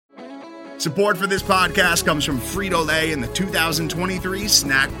Support for this podcast comes from Frito-Lay and the 2023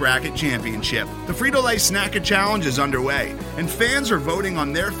 Snack Bracket Championship. The Frito-Lay Snack-A Challenge is underway, and fans are voting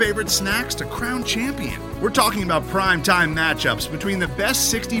on their favorite snacks to crown champion. We're talking about prime-time matchups between the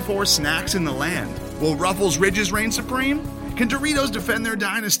best 64 snacks in the land. Will Ruffles Ridges reign supreme? Can Doritos defend their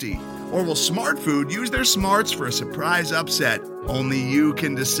dynasty? Or will Smart Food use their smarts for a surprise upset? Only you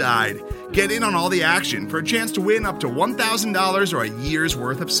can decide. Get in on all the action for a chance to win up to $1,000 or a year's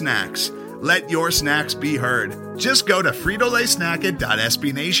worth of snacks. Let your snacks be heard. Just go to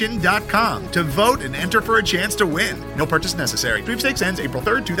fritolaysnacket.sbnation.com to vote and enter for a chance to win. No purchase necessary. Sweepstakes ends April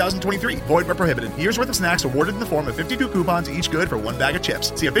 3rd, 2023. Void where prohibited. Year's worth of snacks awarded in the form of 52 coupons, each good for one bag of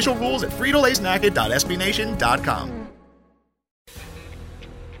chips. See official rules at fritolaysnacket.sbnation.com.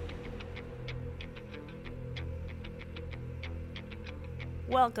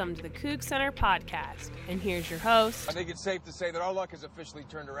 Welcome to the Coug Center podcast, and here's your host. I think it's safe to say that our luck has officially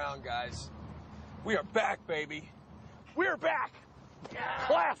turned around, guys. We are back, baby. We're back. Yeah.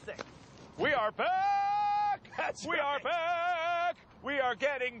 Classic. We are back. We are back. We are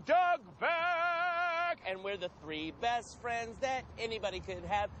getting Doug back. And we're the three best friends that anybody could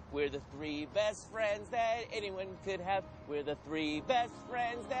have. We're the three best friends that anyone could have. We're the three best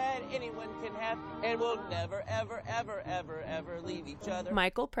friends that anyone can have. And we'll never, ever, ever, ever, ever leave each other.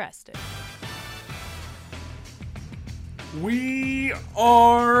 Michael Preston. We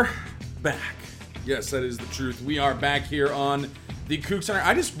are back. Yes, that is the truth. We are back here on the Coug Center.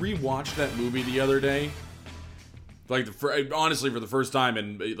 I just rewatched that movie the other day. Honestly, for the first time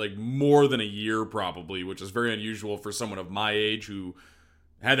in more than a year, probably, which is very unusual for someone of my age who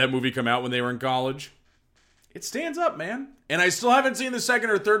had that movie come out when they were in college. It stands up, man. And I still haven't seen the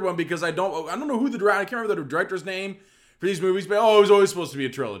second or third one because I don't know who the director. I can't remember the director's name for these movies, but it was always supposed to be a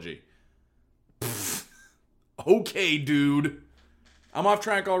trilogy. Okay, dude. I'm off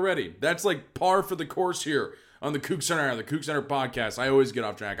track already. That's like par for the course here on the Coug Center podcast. I always get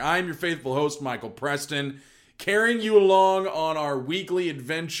off track. I'm your faithful host, Michael Preston, carrying you along on our weekly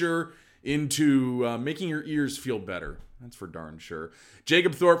adventure into making your ears feel better. That's for darn sure.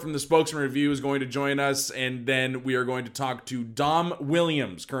 Jacob Thorpe from the Spokesman Review is going to join us, and then we are going to talk to Dom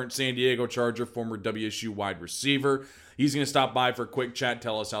Williams, current San Diego Charger, former WSU wide receiver. He's going to stop by for a quick chat,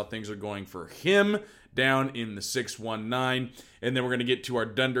 tell us how things are going for him down in the 619. And then we're going to get to our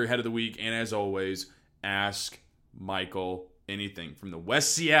Dunderhead of the Week, and as always, ask Michael anything from the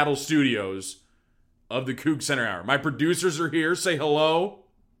West Seattle studios of the Coug Center Hour. My producers are here. Say hello.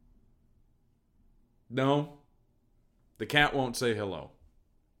 No? The cat won't say hello.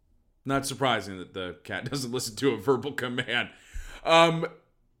 Not surprising that the cat doesn't listen to a verbal command. I'm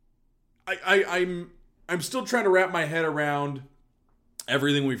still trying to wrap my head around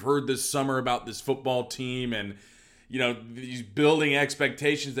everything we've heard this summer about this football team and, these building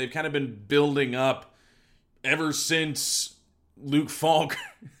expectations. They've kind of been building up ever since Luke Falk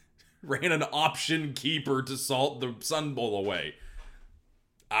ran an option keeper to salt the Sun Bowl away.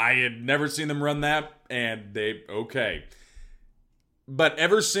 I had never seen them run that, and okay. But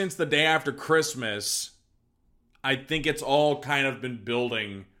ever since the day after Christmas, I think it's all kind of been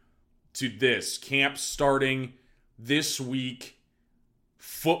building to this. Camp starting this week.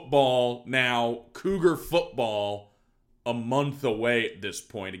 Football now, Cougar football, a month away at this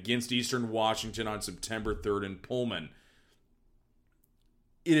point against Eastern Washington on September 3rd in Pullman.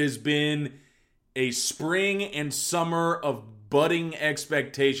 It has been a spring and summer of budding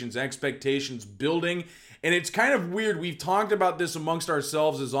expectations building, and it's kind of weird. We've talked about this amongst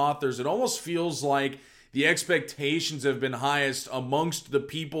ourselves as authors. It almost feels like the expectations have been highest amongst the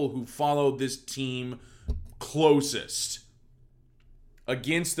people who follow this team closest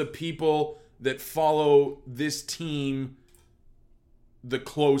against the people that follow this team the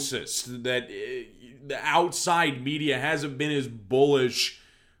closest. That the outside media hasn't been as bullish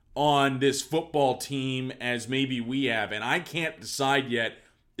on this football team as maybe we have. And I can't decide yet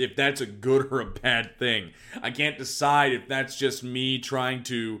if that's a good or a bad thing. I can't decide if that's just me trying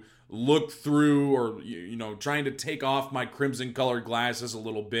to look through or, trying to take off my crimson colored glasses a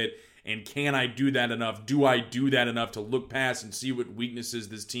little bit. And can I do that enough? Do I do that enough to look past and see what weaknesses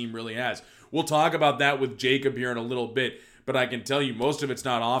this team really has? We'll talk about that with Jacob here in a little bit. But I can tell you most of it's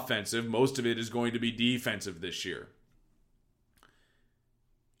not offensive. Most of it is going to be defensive this year.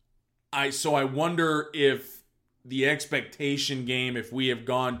 So I wonder if the expectation game, if we have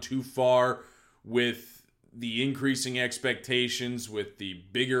gone too far with the increasing expectations, with the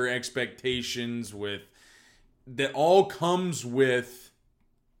bigger expectations, with that all comes with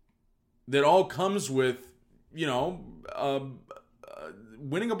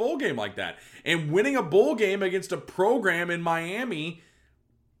winning a bowl game like that. And winning a bowl game against a program in Miami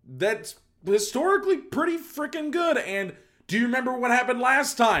that's historically pretty freaking good. And do you remember what happened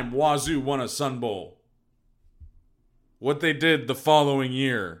last time Wazoo won a Sun Bowl? What they did the following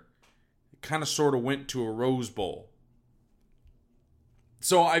year. It kind of sort of went to a Rose Bowl.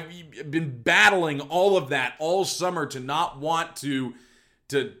 So I've been battling all of that all summer to not want to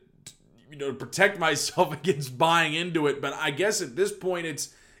protect myself against buying into it. But I guess at this point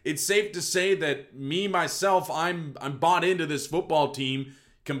it's safe to say that myself, I'm bought into this football team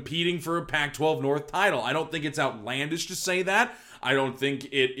competing for a Pac-12 North title. I don't think it's outlandish to say that. I don't think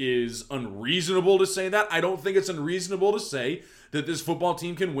it is unreasonable to say that. I don't think it's unreasonable to say that this football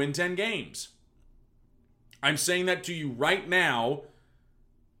team can win 10 games. I'm saying that to you right now,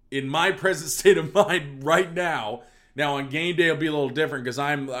 in my present state of mind right now. Now, on game day, it'll be a little different because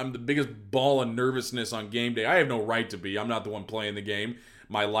I'm the biggest ball of nervousness on game day. I have no right to be. I'm not the one playing the game.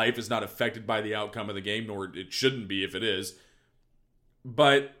 My life is not affected by the outcome of the game, nor it shouldn't be if it is.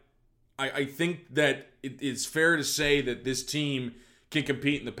 But I think that it's fair to say that this team can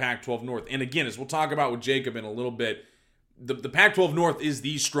compete in the Pac-12 North. And again, as we'll talk about with Jacob in a little bit, the Pac-12 North is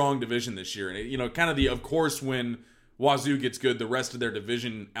the strong division this year. And, of course, when Wazoo gets good, the rest of their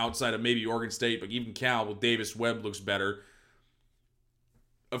division outside of maybe Oregon State, but even Cal with Davis Webb looks better.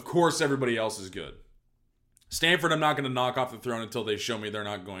 Of course, everybody else is good. Stanford, I'm not going to knock off the throne until they show me they're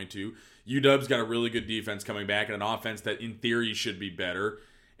not going to. UW's got a really good defense coming back and an offense that in theory should be better.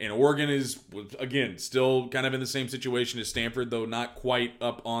 And Oregon is, again, still kind of in the same situation as Stanford, though not quite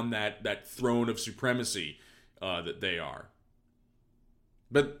up on that throne of supremacy that they are.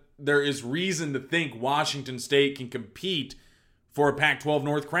 But there is reason to think Washington State can compete for a Pac-12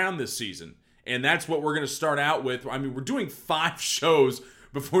 North crown this season. And that's what we're going to start out with. I mean, we're doing 5 shows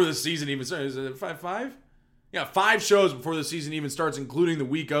before the season even starts. Is it 5? Yeah, 5 shows before the season even starts, including the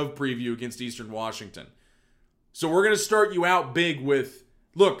week of preview against Eastern Washington. So we're going to start you out big with,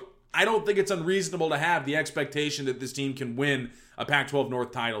 look, I don't think it's unreasonable to have the expectation that this team can win a Pac-12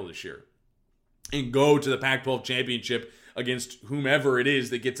 North title this year and go to the Pac-12 championship against whomever it is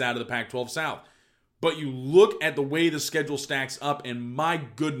that gets out of the Pac-12 South. But you look at the way the schedule stacks up, and my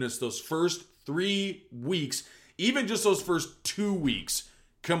goodness, those first 3 weeks, even just those first 2 weeks,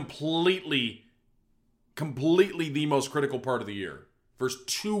 completely the most critical part of the year. First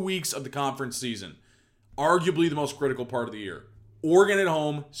 2 weeks of the conference season, arguably the most critical part of the year. Oregon at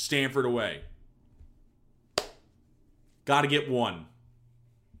home, Stanford away. Got to get one.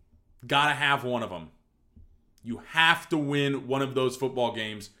 Got to have one of them. You have to win one of those football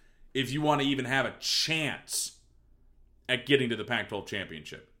games if you want to even have a chance at getting to the Pac-12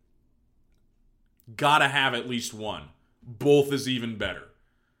 championship. Got to have at least one. Both is even better.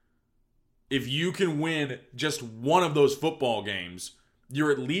 If you can win just one of those football games,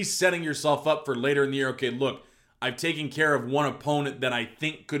 you're at least setting yourself up for later in the year. Okay, look, I've taken care of one opponent that I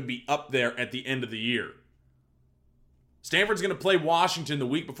think could be up there at the end of the year. Stanford's going to play Washington the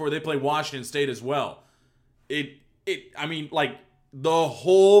week before they play Washington State as well. The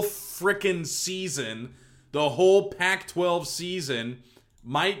whole frickin' season, the whole Pac-12 season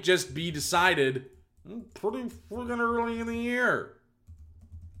might just be decided pretty friggin' early in the year.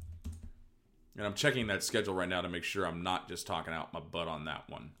 And I'm checking that schedule right now to make sure I'm not just talking out my butt on that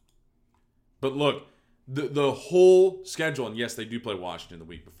one. But look, the whole schedule, and yes, they do play Washington the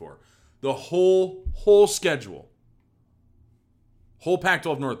week before. The whole schedule, whole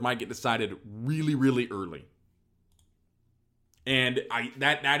Pac-12 North might get decided really, really early. And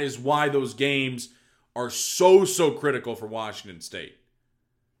that is why those games are so critical for Washington State.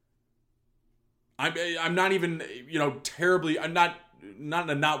 I'm not even, terribly, I'm not in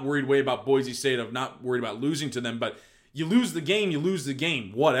a not worried way about Boise State, of not worried about losing to them, but you lose the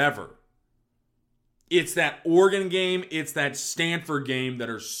game, whatever. It's that Oregon game, it's that Stanford game that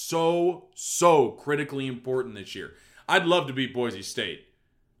are so critically important this year. I'd love to beat Boise State.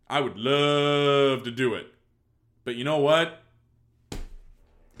 I would love to do it. But you know what?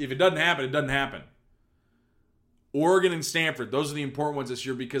 If it doesn't happen, it doesn't happen. Oregon and Stanford, those are the important ones this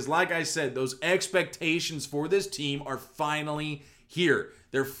year because, like I said, those expectations for this team are finally here.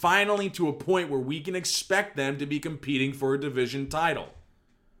 They're finally to a point where we can expect them to be competing for a division title.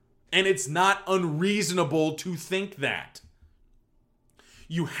 And it's not unreasonable to think that.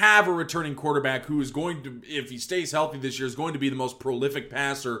 You have a returning quarterback who is going to, if he stays healthy this year, is going to be the most prolific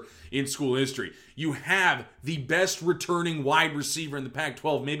passer in school history. You have the best returning wide receiver in the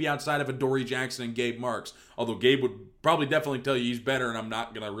Pac-12, maybe outside of Adoree Jackson and Gabe Marks. Although Gabe would probably definitely tell you he's better, and I'm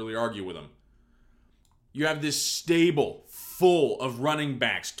not going to really argue with him. You have this stable, full of running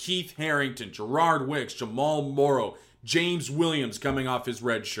backs. Keith Harrington, Gerard Wicks, Jamal Morrow, James Williams coming off his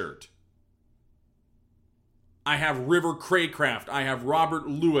red shirt. I have River Craycraft. I have Robert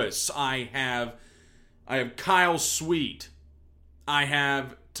Lewis. I have Kyle Sweet. I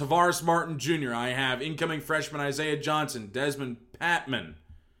have Tavares Martin Jr. I have incoming freshman Isaiah Johnson, Desmond Patman.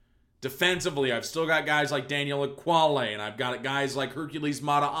 Defensively, I've still got guys like Daniel Aquale, and I've got guys like Hercules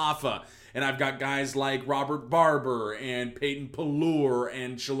Mataafa, and I've got guys like Robert Barber, and Peyton Pallure,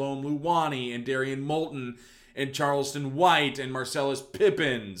 and Shalom Luwani, and Darian Moulton, and Charleston White, and Marcellus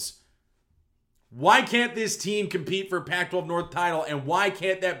Pippins. Why can't this team compete for a Pac-12 North title, and why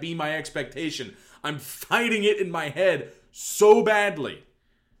can't that be my expectation? I'm fighting it in my head so badly.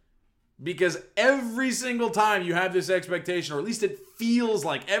 Because every single time you have this expectation, or at least it feels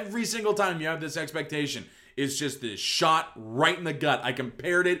like every single time you have this expectation, it's just this shot right in the gut. I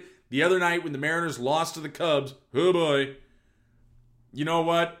compared it the other night when the Mariners lost to the Cubs. Oh boy. You know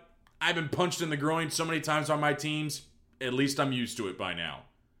what? I've been punched in the groin so many times on my teams. At least I'm used to it by now.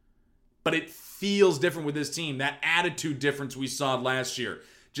 But it feels different with this team. That attitude difference we saw last year.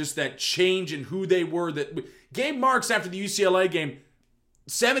 Just that change in who they were. That Gabe Marks after the UCLA game,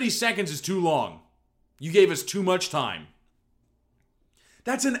 70 seconds is too long. You gave us too much time.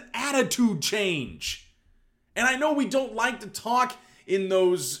 That's an attitude change. And I know we don't like to talk in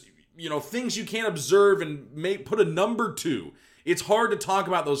those, things you can't observe and put a number to. It's hard to talk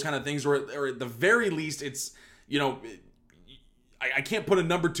about those kind of things, or at the very least, it's, I can't put a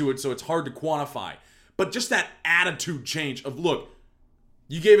number to it, so it's hard to quantify. But just that attitude change of, look,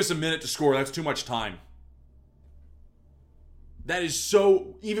 you gave us a minute to score. That's too much time. That is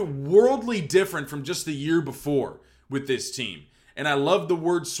so even worldly different from just the year before with this team. And I love the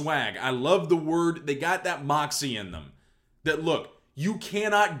word swag. I love the word, they got that moxie in them. That look, you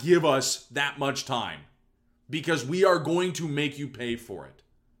cannot give us that much time because we are going to make you pay for it.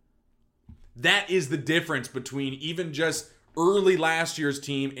 That is the difference between even just early last year's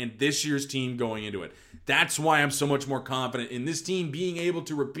team and this year's team going into it. That's why I'm so much more confident in this team being able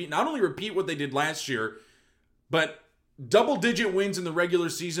to not only repeat what they did last year, but double-digit wins in the regular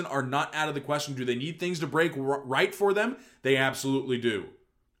season are not out of the question. Do they need things to break right for them? They absolutely do.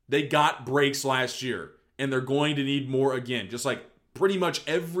 They got breaks last year, and they're going to need more again, just like pretty much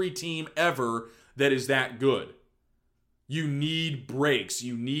every team ever that is that good. You need breaks.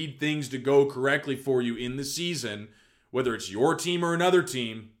 You need things to go correctly for you in the season, whether it's your team or another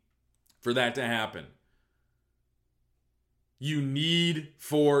team, for that to happen. You need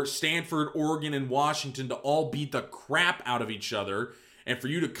for Stanford, Oregon, and Washington to all beat the crap out of each other and for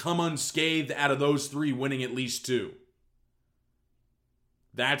you to come unscathed out of those three, winning at least two.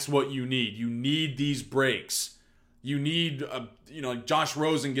 That's what you need. You need these breaks. You need, Josh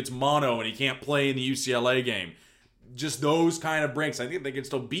Rosen gets mono and he can't play in the UCLA game. Just those kind of breaks. I think they can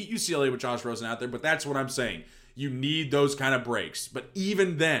still beat UCLA with Josh Rosen out there, but that's what I'm saying. You need those kind of breaks. But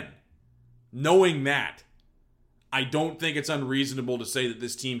even then, knowing that, I don't think it's unreasonable to say that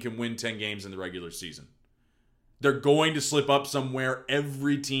this team can win 10 games in the regular season. They're going to slip up somewhere.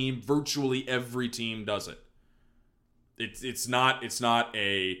 Every team, virtually every team does it. It's not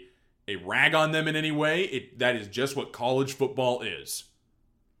a rag on them in any way. That is just what college football is.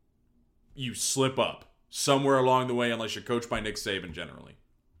 You slip up somewhere along the way unless you're coached by Nick Saban generally.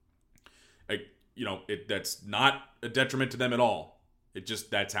 That's not a detriment to them at all.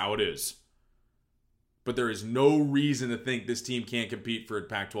 That's how it is. But there is no reason to think this team can't compete for a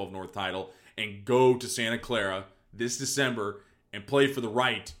Pac-12 North title and go to Santa Clara this December and play for the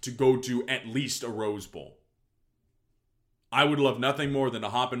right to go to at least a Rose Bowl. I would love nothing more than to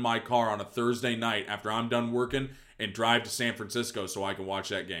hop in my car on a Thursday night after I'm done working and drive to San Francisco so I can watch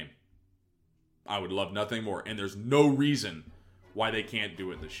that game. I would love nothing more. And there's no reason why they can't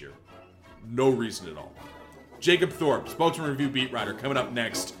do it this year. No reason at all. Jacob Thorpe, Spokesman Review beat writer, coming up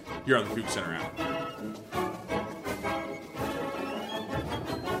next here on the Coug Center Hour.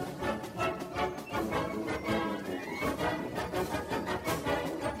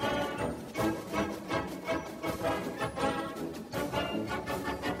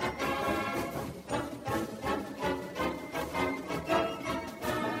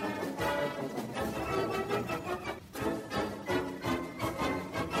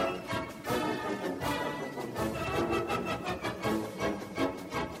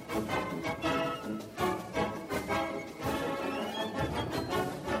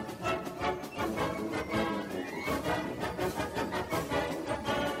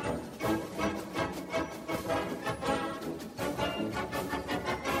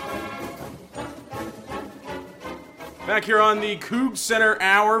 Back here on the Coug Center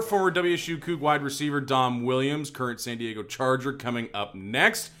Hour, former WSU Coug wide receiver Dom Williams, current San Diego Charger, coming up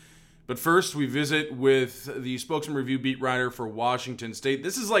next. But first, we visit with the Spokesman Review beat writer for Washington State.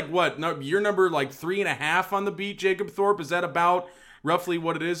 This is like what? Year number 3.5 on the beat, Jacob Thorpe? Is that about roughly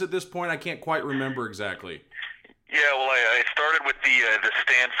what it is at this point? I can't quite remember exactly. Yeah, well, I started with the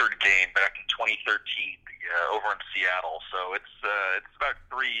Stanford game back in 2013 over in Seattle. So it's about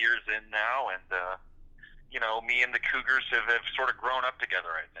 3 years in now, and me and the Cougars have sort of grown up together,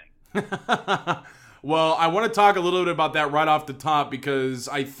 I think. Well, I want to talk a little bit about that right off the top, because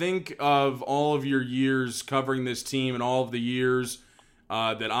I think of all of your years covering this team and all of the years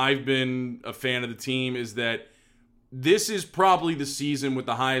that I've been a fan of the team, is that this is probably the season with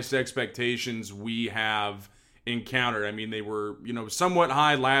the highest expectations we have encountered. I mean, they were, somewhat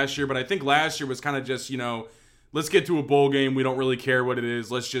high last year, but I think last year was kind of just, let's get to a bowl game. We don't really care what it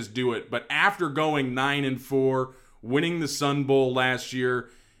is. Let's just do it. But after going 9-4, winning the Sun Bowl last year,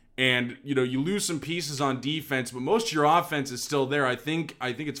 and you lose some pieces on defense, but most of your offense is still there. I think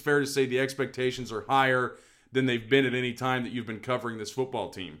it's fair to say the expectations are higher than they've been at any time that you've been covering this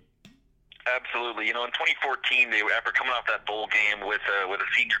football team. Absolutely. In 2014, after coming off that bowl game with a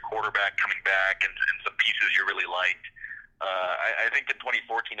senior quarterback coming back and some pieces you really liked, I think in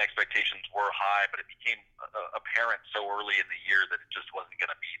 2014 expectations were high, but it became apparent so early in the year that it just wasn't going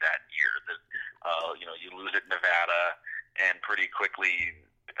to be that year. That you lose at Nevada, and pretty quickly,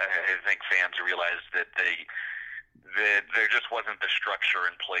 I think fans realized that there just wasn't the structure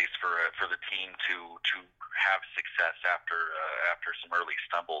in place for the team to have success after some early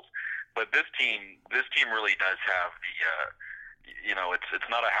stumbles. But this team really does have the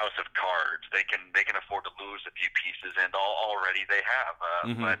it's not a house of cards. They can afford to lose a few pieces, and already they have.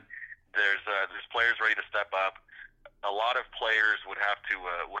 But there's players ready to step up. A lot of players would have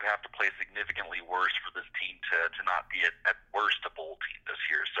to play significantly worse for this team to not be at worst a bowl team this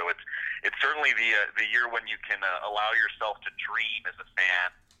year. So it's certainly the year when you can allow yourself to dream as a fan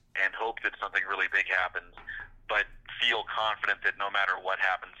and hope that something really big happens, but feel confident that no matter what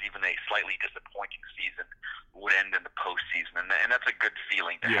happens, even a slightly disappointing season would end in the postseason, and that's a good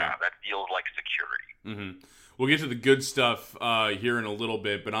feeling to have. That feels like security. Mm-hmm. We'll get to the good stuff here in a little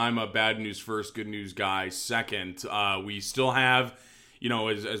bit, but I'm a bad news first, good news guy second. We still have,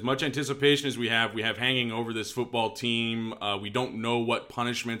 as much anticipation as we have hanging over this football team. We don't know what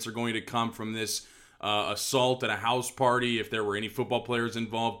punishments are going to come from this assault at a house party, if there were any football players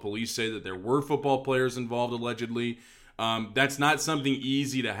involved. Police say that there were football players involved, allegedly. That's not something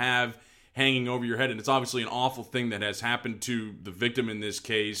easy to have hanging over your head, and it's obviously an awful thing that has happened to the victim in this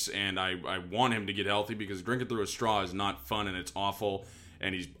case, and I want him to get healthy, because drinking through a straw is not fun, and it's awful,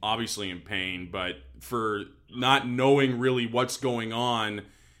 and he's obviously in pain. But for not knowing really what's going on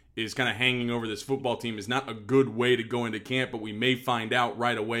is kind of hanging over this football team is not a good way to go into camp, but we may find out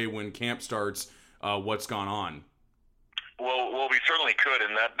right away when camp starts what's gone on. Well, we certainly could.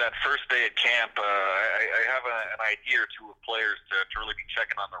 And that first day at camp, I have an idea or two of players to really be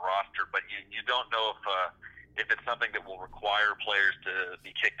checking on the roster, but you don't know if it's something that will require players to be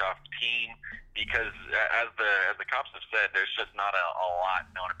kicked off the team, because as the cops have said, there's just not a lot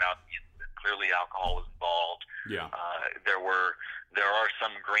known about the incident. Clearly, alcohol was involved. Yeah. There are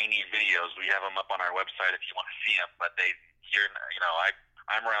some grainy videos. We have them up on our website if you want to see them, but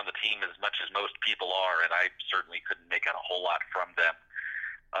I'm around the team as much as most people are, and I certainly couldn't make out a whole lot from them.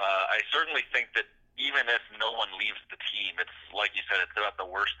 I certainly think that even if no one leaves the team, it's like you said, it's about the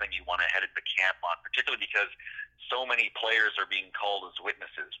worst thing you want to head into camp on, particularly because so many players are being called as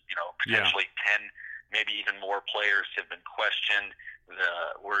witnesses. Potentially 10, maybe even more players have been questioned.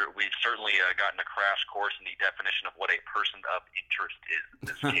 We've certainly gotten a crash course in the definition of what a person of interest is in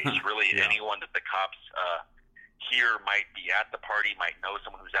this case. Really, anyone that the cops here might be at the party, might know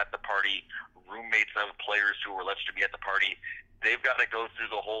someone who's at the party, roommates of players who were alleged to be at the party. They've got to go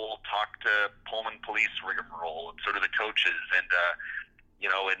through the whole talk to Pullman police rigmarole, and sort of the coaches. And,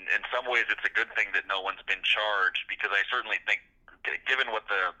 in some ways it's a good thing that no one's been charged, because I certainly think, given what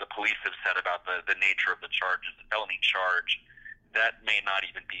the police have said about the nature of the charges, the felony charge, that may not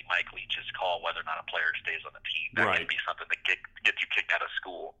even be Mike Leach's call whether or not a player stays on the team. That Right. can be something that gets you kicked out of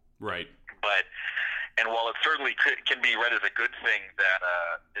school. Right. And while it certainly can be read as a good thing that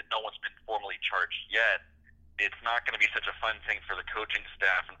no one's been formally charged yet, it's not going to be such a fun thing for the coaching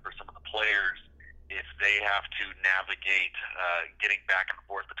staff and for some of the players if they have to navigate getting back and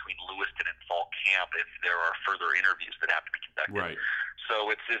forth between Lewiston and fall camp if there are further interviews that have to be conducted. Right.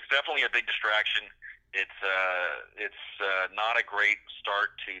 So it's definitely a big distraction. It's not a great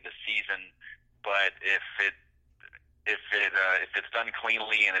start to the season, but if if it's done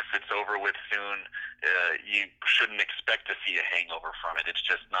cleanly and if it's over with soon, you shouldn't expect to see a hangover from it. It's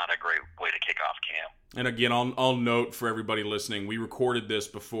just not a great way to kick off camp. And again, I'll note for everybody listening, we recorded this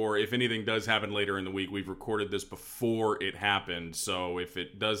before. If anything does happen later in the week, we've recorded this before it happened. So if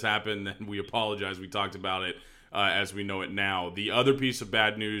it does happen, then we apologize. We talked about it as we know it now. The other piece of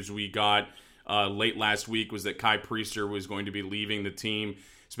bad news we got late last week was that Kai Priester was going to be leaving the team.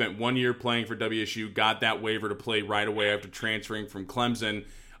 Spent 1 year playing for WSU, got that waiver to play right away after transferring from Clemson.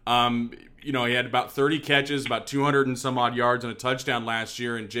 He had about 30 catches, about 200 and some odd yards and a touchdown last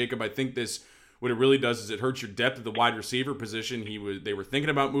year. And Jacob, I think what it really does is it hurts your depth at the wide receiver position. They were thinking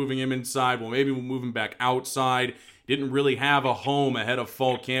about moving him inside. Well, maybe we'll move him back outside. Didn't really have a home ahead of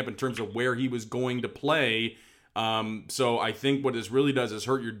fall camp in terms of where he was going to play. So I think what this really does is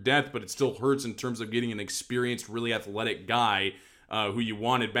hurt your depth, but it still hurts in terms of getting an experienced, really athletic guy who you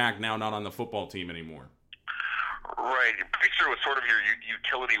wanted back, now not on the football team anymore. Right. Priester was sort of your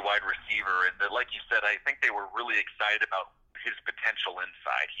utility wide receiver, and like you said, I think they were really excited about his potential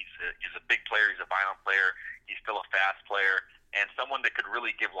inside. He's a big player. He's a violent player. He's still a fast player, and someone that could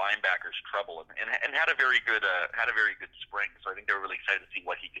really give linebackers trouble, and had a very good spring. So I think they were really excited to see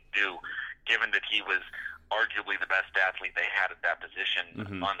what he could do, given that he was arguably the best athlete they had at that position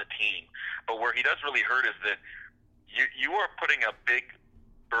on the team. But where he does really hurt is that you are putting a big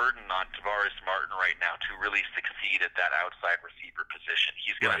burden on Tavares Martin right now to really succeed at that outside receiver position.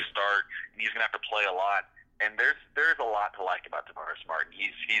 He's going to start, and he's going to have to play a lot. And there's a lot to like about Tavares Martin.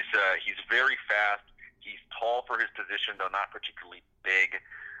 He's very fast. He's tall for his position, though not particularly big.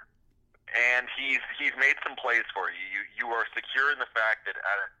 And he's made some plays for you. You are secure in the fact that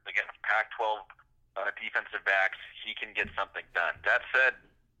against Pac-12 defensive backs, he can get something done. That said,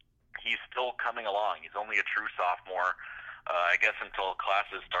 he's still coming along. He's only a true sophomore. I guess until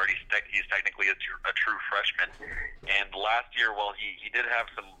classes start, he's technically a true freshman. And last year, while he did have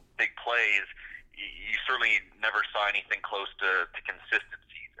some big plays, you certainly never saw anything close to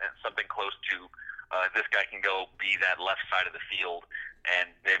consistency, and something close to this guy can go be that left side of the field,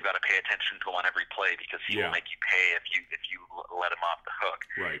 and they've got to pay attention to him on every play because he will make you pay if you let him off the hook.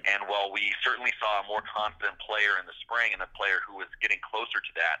 Right. And while we certainly saw a more confident player in the spring and a player who was getting closer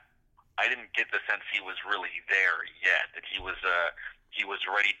to that, I didn't get the sense he was really there yet, that he was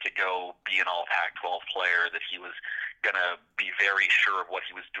ready to go be an all Pac-12 player, that he was going to be very sure of what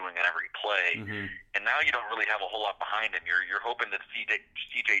he was doing on every play. And now you don't really have a whole lot behind him. You're hoping that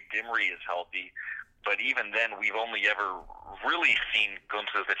CJ Dimry is healthy, but even then we've only ever really seen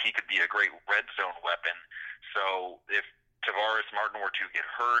glimpses that he could be a great red zone weapon. So if Tavares Martin were to get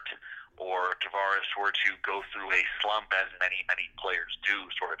hurt, or Tavares were to go through a slump, as many players do,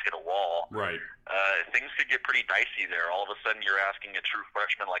 sort of hit a wall, things could get pretty dicey there. All of a sudden you're asking a true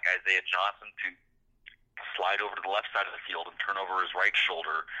freshman like Isaiah Johnson to slide over to the left side of the field and turn over his right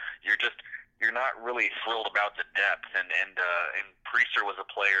shoulder. You're not really thrilled about the depth, and Priester was a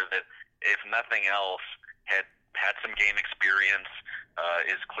player that, if nothing else, had some game experience,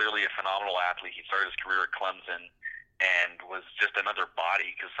 is clearly a phenomenal athlete. He started his career at Clemson, and was just another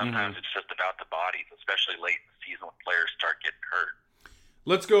body, because sometimes it's just about the bodies, especially late in the season when players start getting hurt.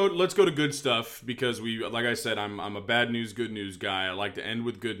 Let's go to good stuff, because like I said, I'm a bad news, good news guy. I like to end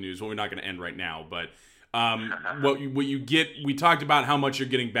with good news. Well, we're not going to end right now, but what you get, we talked about how much you're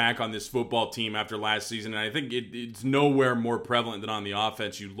getting back on this football team after last season, and I think it's nowhere more prevalent than on the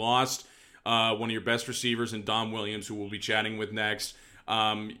offense. You lost one of your best receivers in Dom Williams, who we'll be chatting with next,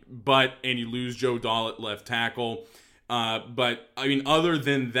 and you lose Joe Dahl at left tackle. But, I mean, other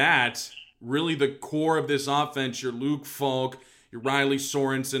than that, really the core of this offense, your Luke Falk, your Riley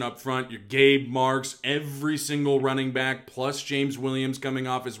Sorensen up front, your Gabe Marks, every single running back, plus James Williams coming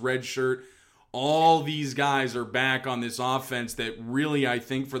off his red shirt, all these guys are back on this offense that really, I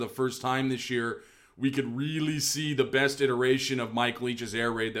think, for the first time this year, we could really see the best iteration of Mike Leach's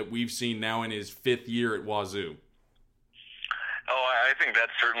air raid that we've seen now in his 5th year at Wazoo. Oh, I think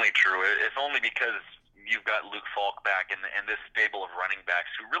that's certainly true. If only because you've got Luke Falk back, and this stable of running backs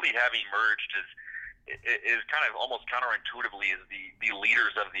who really have emerged is kind of almost counterintuitively as the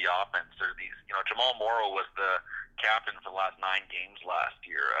leaders of the offense. Or these, Jamal Morrow was the captain for the last 9 games last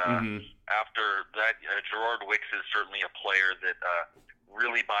year. After that, Gerard Wicks is certainly a player that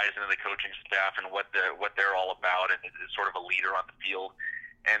really buys into the coaching staff and what they're all about, and is sort of a leader on the field.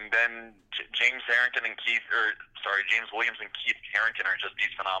 And then James Williams and Keith Harrington are just these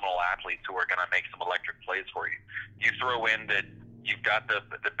phenomenal athletes who are going to make some electric plays for you. You throw in that You've got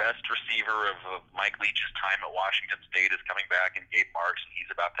the best receiver of Mike Leach's time at Washington State is coming back in Gabe Marks, and he's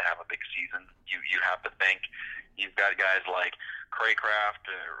about to have a big season. You have to think you've got guys like Craycraft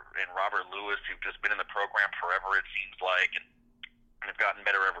and Robert Lewis who've just been in the program forever, it seems like, and have gotten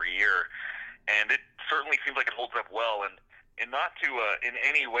better every year. And it certainly seems like it holds up well. And not to in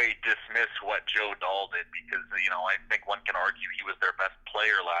any way dismiss what Joe Dahl did, because I think one can argue he was their best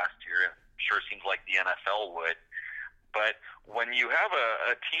player last year, and sure seems like the NFL would. But when you have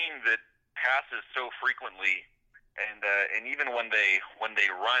a team that passes so frequently, and even when they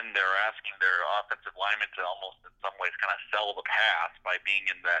run, they're asking their offensive linemen to almost in some ways kind of sell the pass by being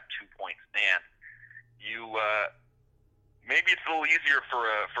in that 2-point stance. Maybe it's a little easier for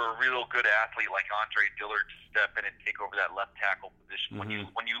a real good athlete like Andre Dillard to step in and take over that left tackle position.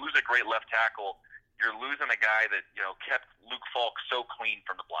 Mm-hmm. When you lose a great left tackle, you're losing a guy that kept Luke Falk so clean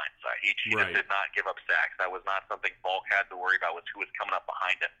from the blind side. He just did not give up sacks. That was not something Falk had to worry about, was who was coming up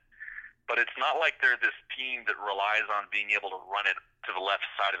behind him. But it's not like they're this team that relies on being able to run it to the left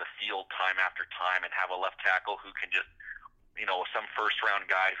side of the field time after time and have a left tackle who can just, some first-round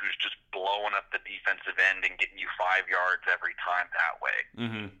guy who's just blowing up the defensive end and getting you 5 yards every time that way.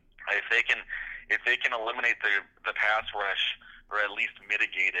 Mm-hmm. If they can eliminate the pass rush, or at least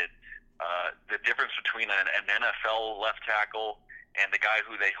mitigate it, the difference between an NFL left tackle and the guy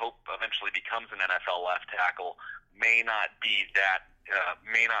who they hope eventually becomes an NFL left tackle may not be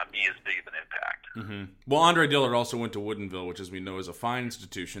as big of an impact. Mm-hmm. Well, Andre Dillard also went to Woodinville, which, as we know, is a fine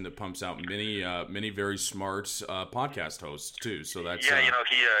institution that pumps out many very smart podcast hosts too. So that's he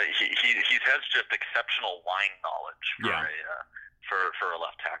has just exceptional line knowledge for a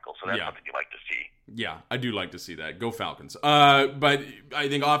left tackle. So that's something you like to see. Yeah, I do like to see that. Go Falcons. But I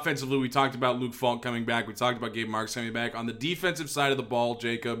think offensively, we talked about Luke Falk coming back. We talked about Gabe Marks coming back. On the defensive side of the ball,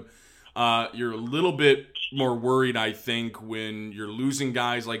 Jacob, you're a little bit more worried, I think, when you're losing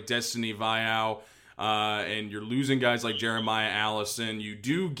guys like Destiny Viau and you're losing guys like Jeremiah Allison. You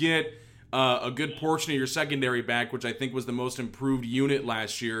do get a good portion of your secondary back, which I think was the most improved unit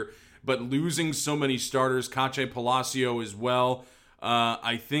last year. But losing so many starters, Kache Palacio as well,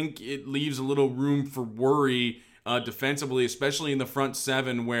 I think it leaves a little room for worry defensively, especially in the front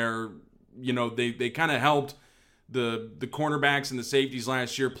seven where, they kind of helped the cornerbacks and the safeties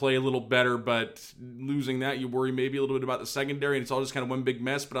last year play a little better, but losing that, you worry maybe a little bit about the secondary, and it's all just kind of one big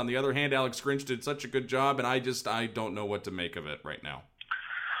mess. But on the other hand, Alex Grinch did such a good job, and I don't know what to make of it right now.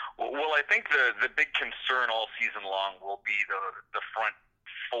 Well, I think the big concern all season long will be the front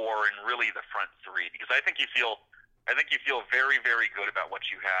four and really the front three, because I think you feel very, very good about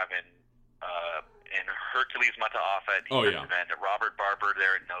what you have in Hercules Mataafa at defensive end, Robert Barber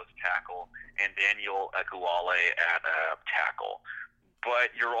there at nose tackle, and Daniel Ekuale at tackle.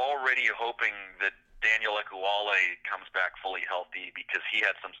 But you're already hoping that Daniel Ekuale comes back fully healthy, because he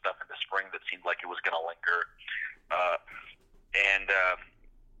had some stuff in the spring that seemed like it was going to linger.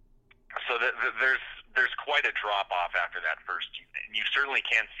 So there's quite a drop-off after that first unit. And you certainly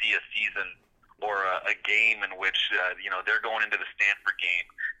can't see a season or a game in which they're going into the Stanford game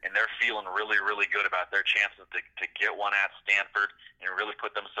and they're feeling really, really good about their chances to get one at Stanford and really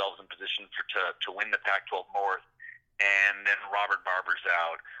put themselves in position to win the Pac-12 North. And then Robert Barber's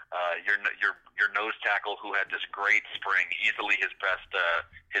out. Your nose tackle, who had this great spring, easily his best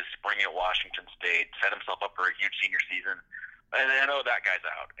his spring at Washington State, set himself up for a huge senior season. And that guy's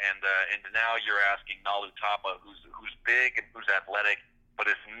out. And now you're asking Nalu Tapa, who's big and who's athletic, but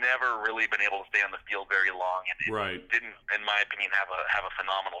has never really been able to stay on the field very long, and didn't, in my opinion, have a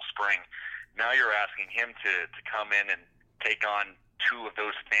phenomenal spring. Now you're asking him to come in and take on two of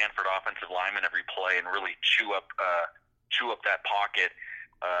those Stanford offensive linemen every play and really chew up that pocket.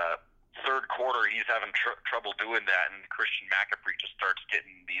 Third quarter, he's having trouble doing that, and Christian McAfee just starts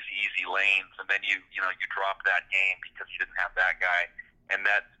getting these easy lanes, and then you drop that game because you didn't have that guy, and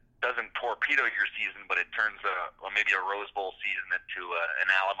that doesn't torpedo your season, but it turns maybe a Rose Bowl season into an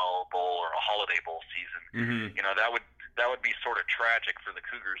Alamo Bowl or a Holiday Bowl season. Mm-hmm. That would be sort of tragic for the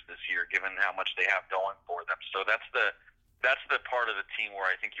Cougars this year, given how much they have going for them. So that's the part of the team where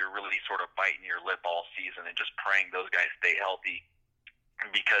I think you're really sort of biting your lip all season and just praying those guys stay healthy,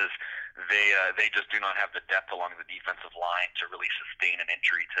 because they just do not have the depth along the defensive line to really sustain an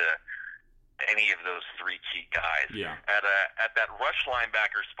injury to any of those three key guys. Yeah. At that rush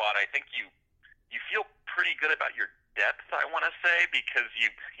linebacker spot, I think you feel pretty good about your depth, I want to say, because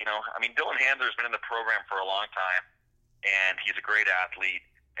Dylan Handler's been in the program for a long time, and he's a great athlete,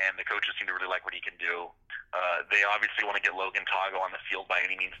 and the coaches seem to really like what he can do. They obviously want to get Logan Tago on the field by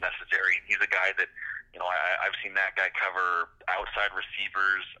any means necessary. He's a guy that, I've seen that guy cover outside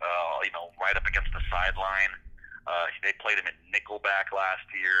receivers, right up against the sideline. They played him at nickelback last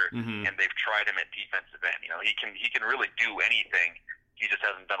year, and they've tried him at defensive end. You know, he can really do anything. He just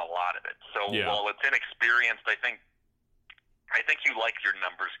hasn't done a lot of it. So while it's inexperienced, I think you like your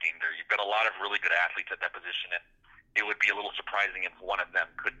numbers game there. You've got a lot of really good athletes at that position, and it would be a little surprising if one of them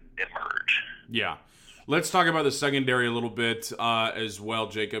could emerge. Yeah. Let's talk about the secondary a little bit as well,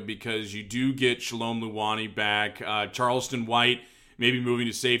 Jacob, because you do get Shalom Luwani back. Charleston White maybe moving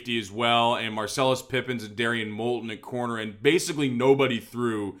to safety as well, and Marcellus Pippins and Darian Moulton at corner, and basically nobody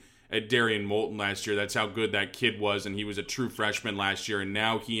threw at Darian Moulton last year. That's how good that kid was, and he was a true freshman last year, and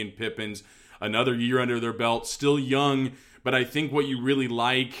now he and Pippins, another year under their belt, still young, but I think what you really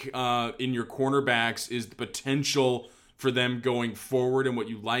like in your cornerbacks is the potential for them going forward, and what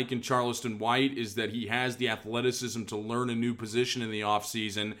you like in Charleston White is that he has the athleticism to learn a new position in the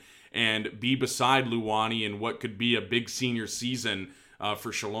offseason and be beside Luwani in what could be a big senior season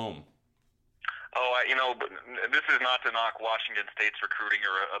for Shalom. This is not to knock Washington State's recruiting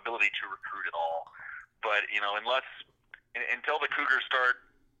or ability to recruit at all, but until the Cougars start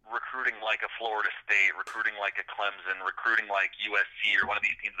recruiting like a Florida State, recruiting like a Clemson, recruiting like USC or one of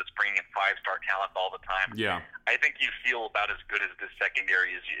these teams that's bringing in 5-star talent all the time, I think you feel about as good as this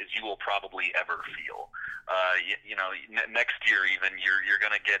secondary as you will probably ever feel. Next year even you're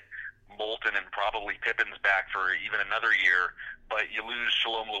going to get Moulton and probably Pippins back for even another year, but you lose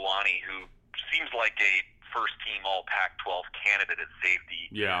Shalom Luwani, who seems like a first-team All-Pac-12 candidate at safety.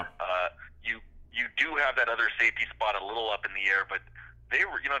 Yeah. You do have that other safety spot a little up in the air, but they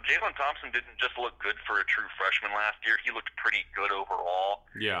were, Jalen Thompson didn't just look good for a true freshman last year. He looked pretty good overall.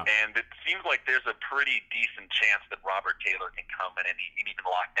 Yeah. And it seems like there's a pretty decent chance that Robert Taylor can come in and even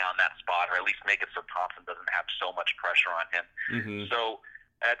lock down that spot, or at least make it so Thompson doesn't have so much pressure on him. So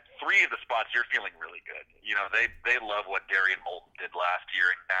at 3 of the spots, you're feeling really good. They love what Darian Moulton did last year,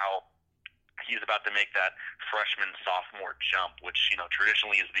 and now he's about to make that freshman-sophomore jump, which,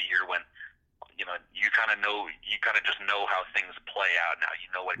 traditionally is the year when you kind of just know how things play out now. You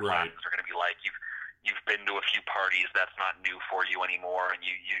know what classes are going to be like. You've been to a few parties. That's not new for you anymore, and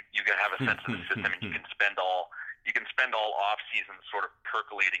you can have a sense of the system, and you can spend all off season sort of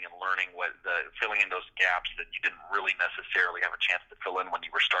percolating and learning filling in those gaps that you didn't really necessarily have a chance to fill in when you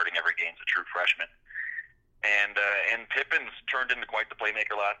were starting every game as a true freshman. And Pippins turned into quite the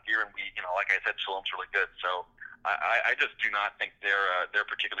playmaker last year, and like I said, Shalom's really good. So I just do not think they're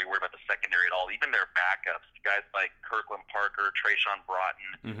particularly worried about the secondary at all. Even their backups, guys like Kirkland Parker, Trayshawn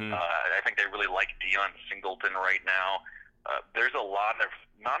Broughton. I think they really like Deion Singleton right now. There's a lot of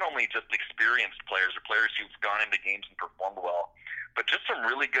not only just experienced players or players who've gone into games and performed well, but just some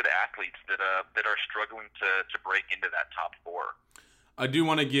really good athletes that are struggling to break into that top 4. I do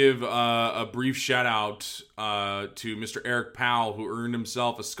want to give a brief shout-out to Mr. Eric Powell, who earned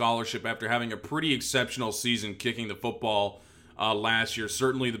himself a scholarship after having a pretty exceptional season kicking the football last year.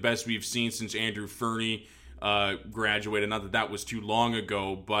 Certainly the best we've seen since Andrew Fernie graduated. Not that was too long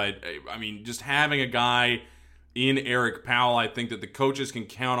ago, but, just having a guy in Eric Powell, I think that the coaches can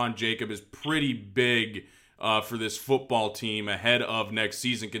count on Jacob is pretty big for this football team ahead of next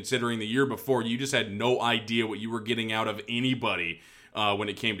season, considering the year before you just had no idea what you were getting out of anybody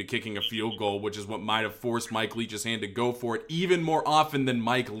when it came to kicking a field goal, which is what might have forced Mike Leach's hand to go for it even more often than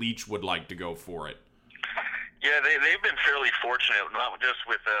Mike Leach would like to go for it. Yeah, they've been fairly fortunate, not just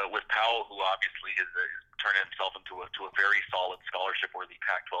with Powell, who obviously has turned himself into a very solid scholarship-worthy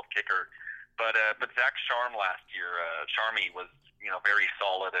Pac-12 kicker, but Zach Sharm last year, Sharmy was very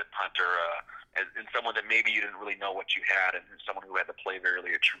solid at punter, and someone that maybe you didn't really know what you had, and someone who had to play very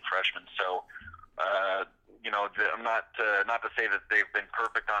early, a true freshman. So. I'm not to say that they've been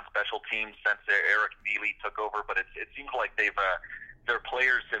perfect on special teams since Eric Neely took over, but it seems like their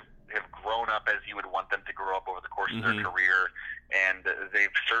players have grown up as you would want them to grow up over the course of their career, and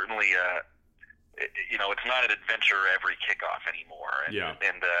they've certainly it's not an adventure every kickoff anymore,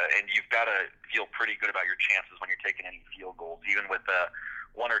 and you've got to feel pretty good about your chances when you're taking any field goals, even with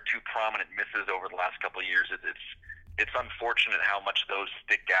 1 or 2 prominent misses over the last couple of years. It's unfortunate how much those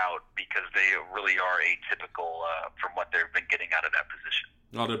stick out because they really are atypical from what they've been getting out of that position.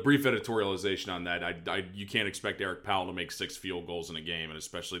 Well, the brief editorialization on that, you can't expect Eric Powell to make 6 field goals in a game, and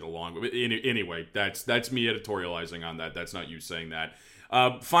especially the long. Anyway, that's me editorializing on that. That's not you saying that.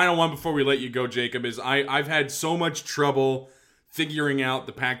 Final one before we let you go, Jacob, is I've had so much trouble figuring out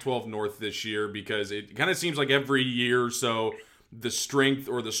the Pac-12 North this year because it kind of seems like every year or so the strength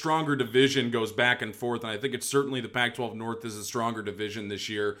or the stronger division goes back and forth, and I think it's certainly the Pac-12 North is a stronger division this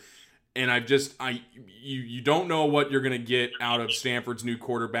year. And you don't know what you're going to get out of Stanford's new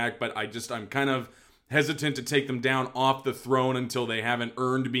quarterback, but I'm kind of hesitant to take them down off the throne until they haven't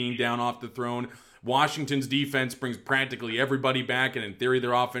earned being down off the throne. Washington's defense brings practically everybody back, and in theory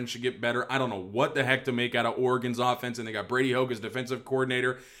their offense should get better. I don't know what the heck to make out of Oregon's offense, and they got Brady Hoke as defensive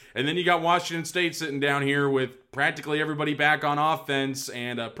coordinator. And then you got Washington State sitting down here with practically everybody back on offense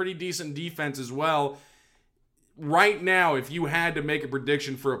and a pretty decent defense as well. Right now, if you had to make a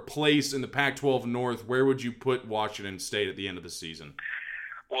prediction for a place in the Pac-12 North, where would you put Washington State at the end of the season?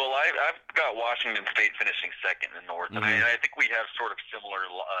 Well, I've got Washington State finishing second in the North, and I think we have sort of similar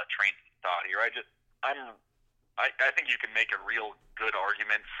trains of thought here. I think you can make a real good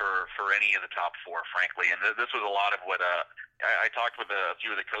argument for any of the top four, frankly. And this was a lot of what I talked with a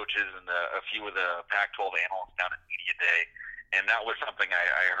few of the coaches and a few of the Pac-12 analysts down at Media Day, and that was something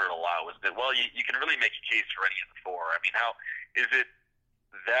I heard a lot was that, well, you can really make a case for any of the four. I mean, how is it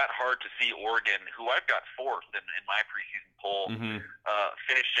that hard to see Oregon, who I've got fourth in my preseason poll,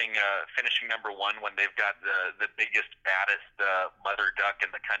 finishing number one when they've got the biggest, baddest mother duck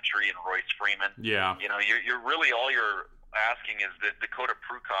in the country in Royce Freeman? Yeah. You know, you're really, all you're asking is that Dakota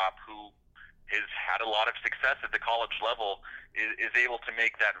Prukop, who has had a lot of success at the college level, is able to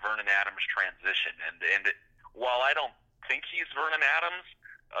make that Vernon Adams transition. And while I don't think he's Vernon Adams,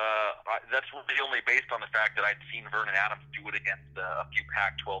 that's really only based on the fact that I'd seen Vernon Adams do it against a few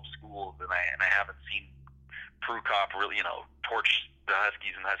Pac-12 schools, and I haven't seen Prukop really, torch the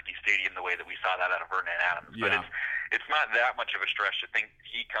Huskies in Husky Stadium the way that we saw that out of Vernon Adams. Yeah. But it's not that much of a stretch to think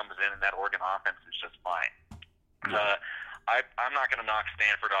he comes in and that Oregon offense is just fine. Yeah. I'm not going to knock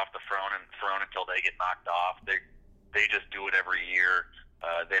Stanford off the throne until they get knocked off. They just do it every year.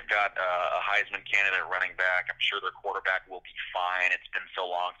 They've got a Heisman candidate running back. I'm sure their quarterback will be fine. It's been so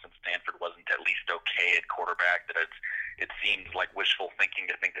long since Stanford wasn't at least okay at quarterback that it seems like wishful thinking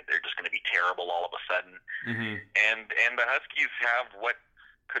to think that they're just going to be terrible all of a sudden. Mm-hmm. And the Huskies have what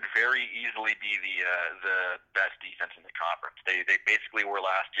could very easily be the best defense in the conference. They basically were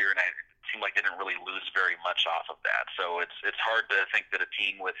last year, and it seemed like they didn't really lose very much off of that. So it's hard to think that a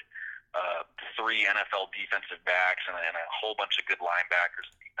team with three NFL defensive backs and a whole bunch of good linebackers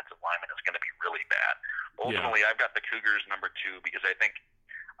and defensive linemen is going to be really bad. Ultimately, I've got the Cougars number 2 because I think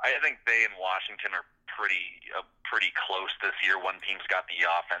they and Washington are pretty close this year. One team's got the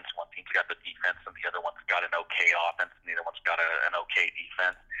offense, one team's got the defense, and the other one's got an okay offense, and the other one's got an okay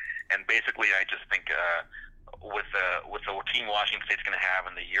defense. And basically, I just think with the team Washington State's going to have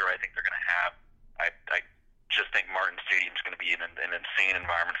in the year, I think they're going to have, I just think Martin Stadium's going to be an insane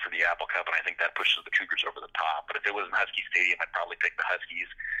environment for the Apple Cup, and I think that pushes the Cougars over the top. But if it was in Husky Stadium, I'd probably pick the Huskies,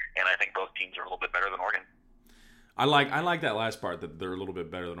 and I think both teams are a little bit better than Oregon. I like that last part, that they're a little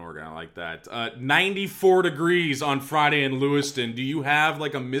bit better than Oregon. I like that. 94 degrees on Friday in Lewiston. Do you have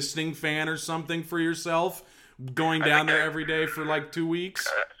like a misting fan or something for yourself going down there every day for like 2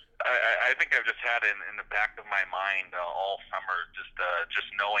 weeks? I think I've just had it in the back of my mind all summer, just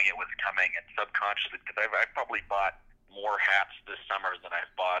knowing it was coming, and subconsciously, because I've probably bought more hats this summer than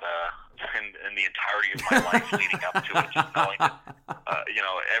I've bought in the entirety of my life leading up to it. Just knowing that,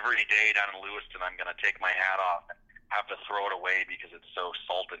 every day down in Lewiston, I'm going to take my hat off and have to throw it away because it's so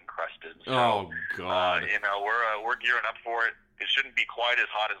salt encrusted. So, oh God! We're gearing up for it. It shouldn't be quite as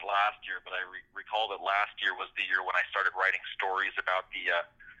hot as last year, but I recall that last year was the year when I started writing stories about the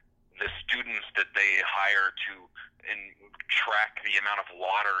students that they hire to track the amount of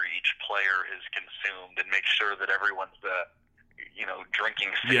water each player has consumed and make sure that everyone's drinking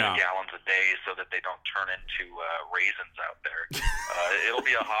 6 gallons a day so that they don't turn into raisins out there. It'll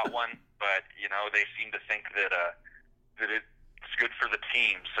be a hot one, but they seem to think that it's good for the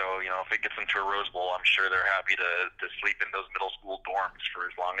team. So if it gets into a Rose Bowl, I'm sure they're happy to sleep in those middle school dorms for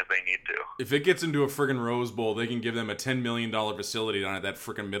as long as they need to. If it gets into a friggin' Rose Bowl, they can give them a $10 million facility down at that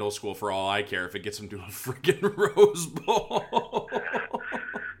frickin' middle school for all I care. If it gets them to a frickin' Rose Bowl.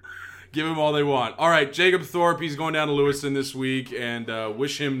 Give him all they want. All right, Jacob Thorpe, he's going down to Lewiston this week, and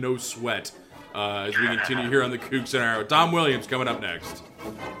wish him no sweat as we continue here on the Coug Center. Tom Williams coming up next.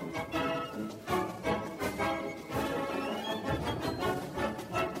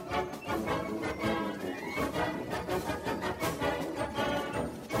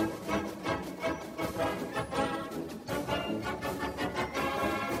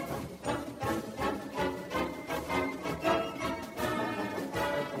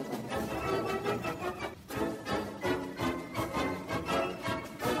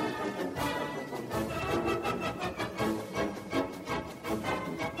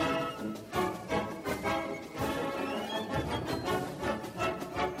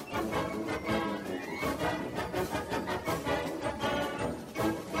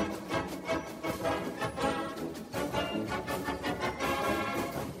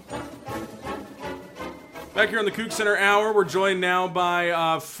 Back here on the Coug Center Hour, we're joined now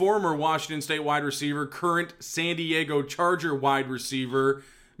by former Washington State wide receiver, current San Diego Charger wide receiver,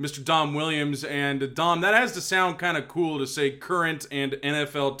 Mr. Dom Williams. And Dom, that has to sound kind of cool to say current and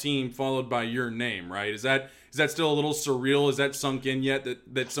NFL team followed by your name, right? Is that still a little surreal? Is that sunk in yet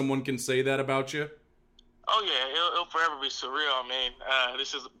that someone can say that about you? Oh yeah, it'll forever be surreal. I mean,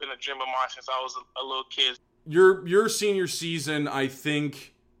 this has been a dream of mine since I was a little kid. Your senior season, I think,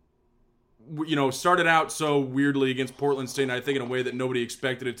 started out so weirdly against Portland State, and I think in a way that nobody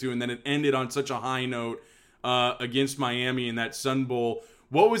expected it to, and then it ended on such a high note against Miami in that Sun Bowl.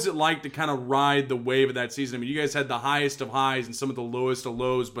 What was it like to kind of ride the wave of that season? I mean, you guys had the highest of highs and some of the lowest of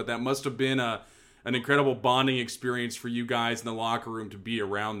lows, but that must have been an incredible bonding experience for you guys in the locker room to be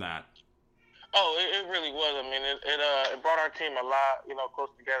around that. Oh, it really was. I mean, it brought our team a lot, close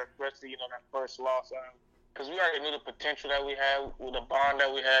together, especially, that first loss. Because we already knew the potential that we had, with the bond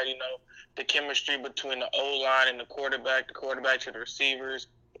that we had, the chemistry between the O-line and the quarterback to the receivers,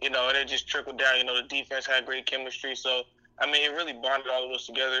 and it just trickled down. The defense had great chemistry. So, I mean, it really bonded all of us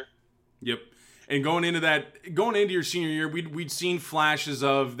together. Yep. And going into your senior year, we'd seen flashes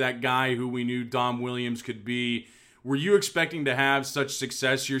of that guy who we knew Dom Williams could be. Were you expecting to have such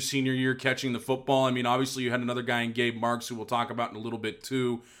success your senior year catching the football? I mean, obviously you had another guy in Gabe Marks, who we'll talk about in a little bit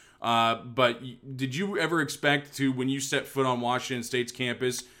too. But did you ever expect to, when you set foot on Washington State's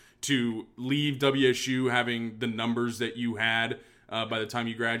campus, to leave WSU having the numbers that you had by the time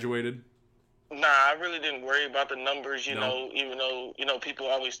you graduated? Nah, I really didn't worry about the numbers, even though, people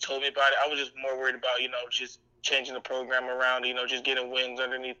always told me about it. I was just more worried about, just changing the program around, just getting wins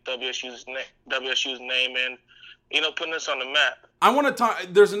underneath WSU's name and, putting us on the map. I want to talk.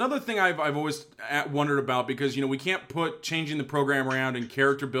 There's another thing I've always wondered about, because we can't put changing the program around and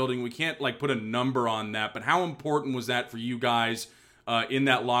character building. We can't put a number on that. But how important was that for you guys in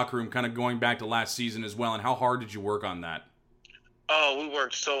that locker room, kind of going back to last season as well? And how hard did you work on that? Oh, we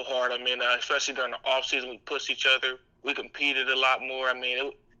worked so hard. I mean, especially during the off season, we pushed each other. We competed a lot more. I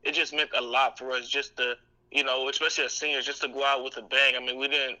mean, it just meant a lot for us just to, especially as seniors, just to go out with a bang. I mean, we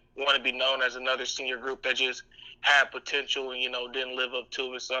didn't want to be known as another senior group that just had potential and, didn't live up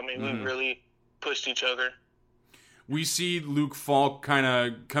to it. So, I mean, we really pushed each other. We see Luke Falk kind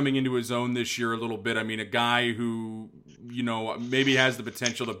of coming into his own this year a little bit. I mean, a guy who, maybe has the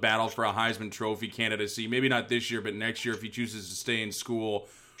potential to battle for a Heisman Trophy candidacy. Maybe not this year, but next year if he chooses to stay in school.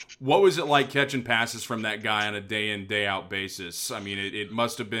 What was it like catching passes from that guy on a day-in, day-out basis? I mean, it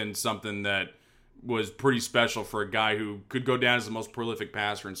must have been something that was pretty special for a guy who could go down as the most prolific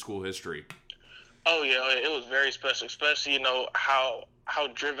passer in school history. Oh, yeah, it was very special, especially, how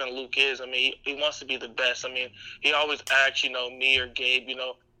driven Luke is. I mean, he wants to be the best. I mean, he always asks, me or Gabe,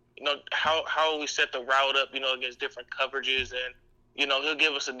 how we set the route up, against different coverages. And, he'll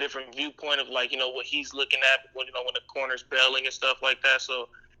give us a different viewpoint of, what he's looking at, when the corner's bailing and stuff like that. So,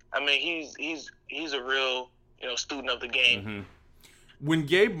 I mean, he's a real, student of the game. Mm-hmm. When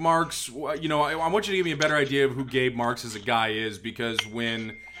Gabe Marks, I want you to give me a better idea of who Gabe Marks as a guy is, because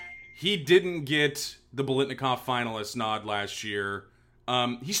when he didn't get the Biletnikoff finalist nod last year,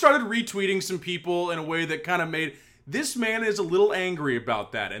 he started retweeting some people in a way that kind of made... This man is a little angry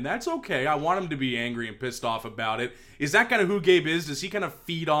about that, and that's okay. I want him to be angry and pissed off about it. Is that kind of who Gabe is? Does he kind of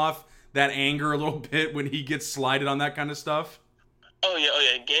feed off that anger a little bit when he gets slighted on that kind of stuff? Oh,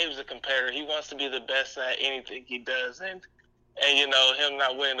 yeah. Gabe's a competitor. He wants to be the best at anything he does, and him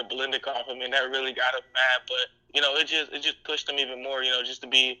not winning the Biletnikoff, I mean, that really got him mad, but, it just pushed him even more, just to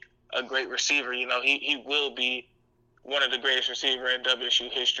be a great receiver. He will be one of the greatest receivers in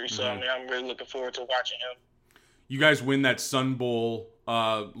WSU history. So, I mean, I'm really looking forward to watching him. You guys win that Sun Bowl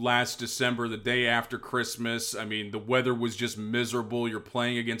last December, the day after Christmas. I mean, the weather was just miserable. You're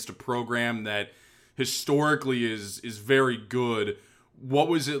playing against a program that historically is very good. What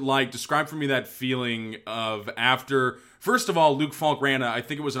was it like? Describe for me that feeling of after... First of all, Luke Falk ran I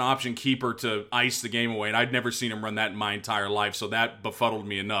think it was an option keeper to ice the game away, and I'd never seen him run that in my entire life, so that befuddled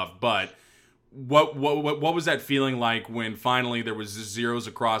me enough. But what was that feeling like when finally there was zeros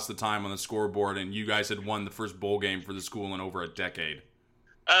across the time on the scoreboard and you guys had won the first bowl game for the school in over a decade?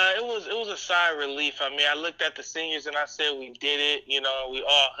 It was a sigh of relief. I mean, I looked at the seniors and I said we did it. We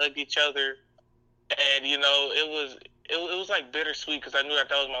all hugged each other, and it was like bittersweet because I knew that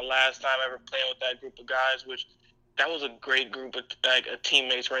was my last time ever playing with that group of guys, which that was a great group of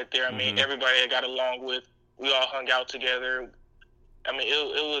teammates right there. I mean, everybody I got along with, we all hung out together. I mean,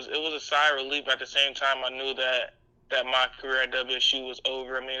 it was a sigh of relief. At the same time, I knew that my career at WSU was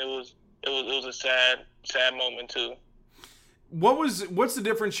over. I mean, it was a sad moment too. What's the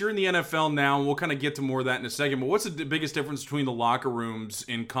difference? You're in the NFL now, and we'll kind of get to more of that in a second, but what's the biggest difference between the locker rooms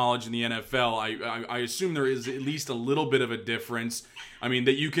in college and the NFL? I assume there is at least a little bit of a difference. I mean,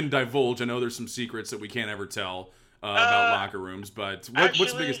 that you can divulge. I know there's some secrets that we can't ever tell about locker rooms, but what's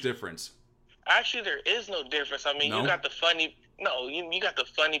the biggest difference? Actually, there is no difference. I mean, you got the funny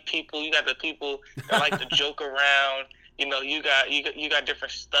people. You got the people that like to joke around. You know, you got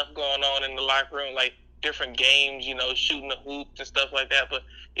different stuff going on in the locker room, like different games, you know, shooting the hoops and stuff like that. But,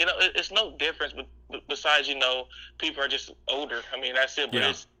 you know, it's no difference besides, you know, people are just older. I mean, that's it. But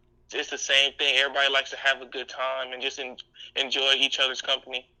it's the same thing. Everybody likes to have a good time and just enjoy each other's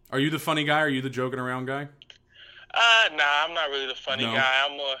company. Are you the funny guy? Are you the joking around guy? Nah, I'm not really the funny guy.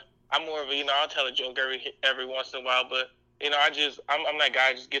 I'm more of a, you know, I'll tell a joke every once in a while. But, you know, I'm that guy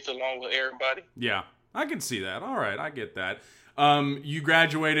who just gets along with everybody. Yeah, I can see that. All right, I get that. You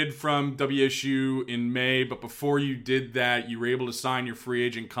graduated from WSU in May, but before you did that, you were able to sign your free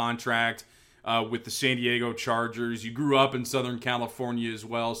agent contract with the San Diego Chargers. You grew up in Southern California as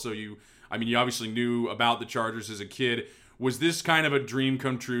well, so you obviously knew about the Chargers as a kid. Was this kind of a dream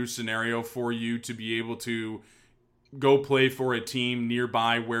come true scenario for you to be able to go play for a team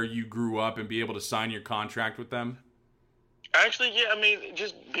nearby where you grew up and be able to sign your contract with them? Actually, yeah. I mean,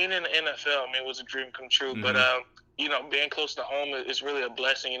 just being in the NFL, it was a dream come true. Mm-hmm. But you know, being close to home is really a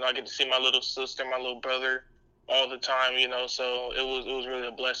blessing. You know, I get to see my little sister, my little brother all the time, you know, so it was really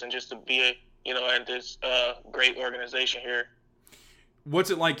a blessing just to be, you know, at this great organization here.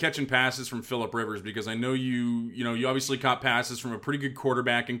 What's it like catching passes from Phillip Rivers? Because I know you obviously caught passes from a pretty good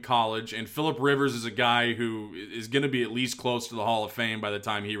quarterback in college, and Phillip Rivers is a guy who is going to be at least close to the Hall of Fame by the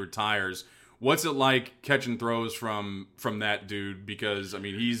time he retires. What's it like catching throws from that dude? Because, I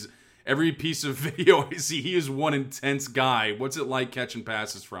mean, he's every piece of video I see, he is one intense guy. What's it like catching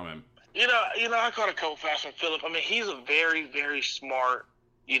passes from him? You know, I caught a couple passes from Phillip. I mean, he's a very, very smart,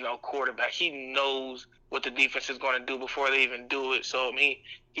 you know, quarterback. He knows what the defense is going to do before they even do it. So, I mean,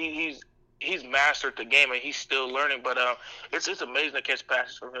 he's mastered the game, and he's still learning. But it's amazing to catch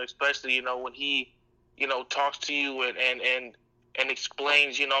passes from him, especially, you know, when he, you know, talks to you and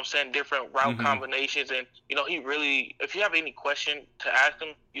explains, you know what I'm saying, different route combinations. And, you know, he really, if you have any question to ask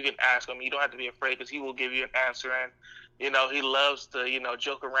him, you can ask him. You don't have to be afraid because he will give you an answer. And, you know, he loves to, you know,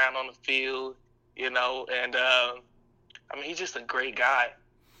 joke around on the field, you know, and, I mean, he's just a great guy.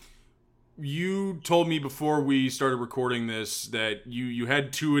 You told me before we started recording this that you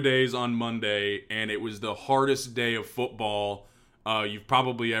had two-a-days on Monday, and it was the hardest day of football you've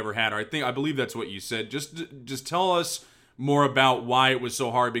probably ever had. Or I believe that's what you said. Just tell us more about why it was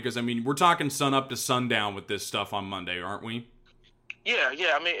so hard, because, I mean, we're talking sun up to sundown with this stuff on Monday, aren't we? Yeah.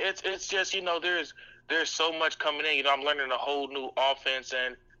 I mean, it's just, you know, there's so much coming in. You know, I'm learning a whole new offense,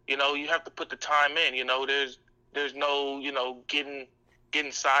 and, you know, you have to put the time in. You know, there's no, you know, getting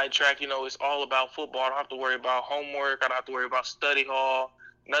sidetracked. You know, it's all about football. I don't have to worry about homework. I don't have to worry about study hall,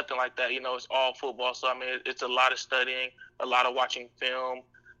 nothing like that. You know, it's all football. So, I mean, it's a lot of studying, a lot of watching film,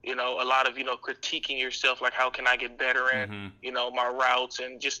 you know, a lot of, you know, critiquing yourself, like how can I get better in, you know, my routes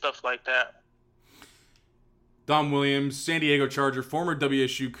and just stuff like that. Dom Williams, San Diego Charger, former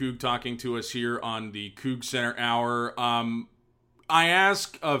WSU Coug, talking to us here on the Coug Center Hour. I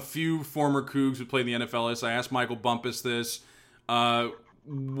asked a few former Cougs who played in the NFL. I asked Michael Bumpus this.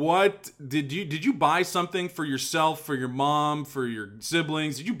 What did you buy something for yourself, for your mom, for your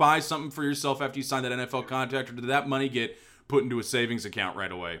siblings? Did you buy something for yourself after you signed that NFL contract, or did that money get put into a savings account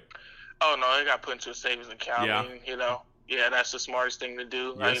right away? Oh no, it got put into a savings account. Yeah. I mean, you know, yeah, that's the smartest thing to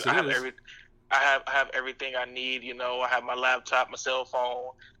do. Yes, I have everything I need. You know, I have my laptop, my cell phone,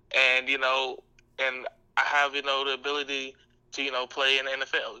 and you know, and I have, you know, the ability to, you know, play in the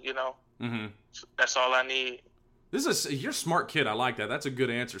NFL. You know, that's all I need. You're a smart kid. I like that. That's a good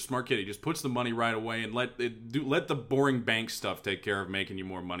answer. Smart kid. He just puts the money right away and let the boring bank stuff take care of making you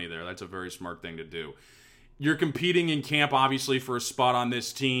more money there. That's a very smart thing to do. You're competing in camp, obviously, for a spot on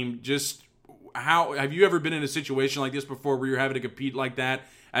this team. Just how have you ever been in a situation like this before, where you're having to compete like that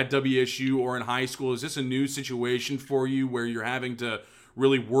at WSU or in high school? Is this a new situation for you, where you're having to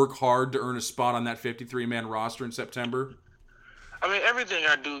really work hard to earn a spot on that 53-man roster in September? I mean, everything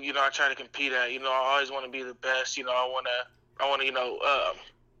I do, you know, I try to compete at. You know, I always want to be the best. You know, I want to,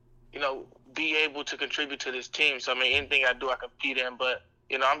 you know, be able to contribute to this team. So, I mean, anything I do, I compete in. But,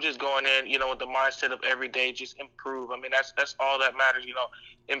 you know, I'm just going in, you know, with the mindset of every day, just improve. I mean, that's all that matters. You know,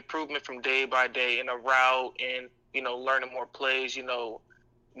 improvement from day by day in a route, and, you know, learning more plays. You know,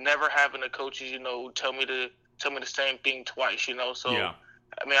 never having the coaches, you know, tell me the same thing twice. You know, so yeah.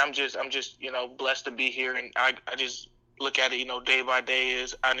 I mean, I'm just, you know, blessed to be here, and I just look at it, day by day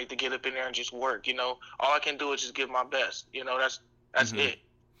is I need to get up in there and just work. All I can do is just give my best. That's it.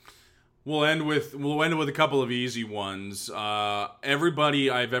 We'll end with a couple of easy ones. Everybody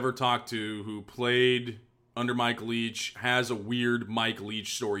I've ever talked to who played under Mike Leach has a weird Mike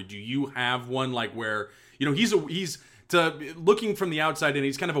Leach story. Do you have one like where he's looking from the outside in,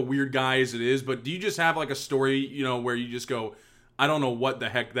 he's kind of a weird guy as it is, but do you just have like a story where you just go, I don't know what the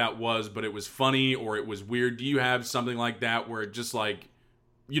heck that was, but it was funny or it was weird? Do you have something like that where it just like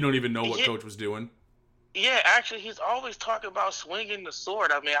you don't even know what coach was doing? Yeah, actually, he's always talking about swinging the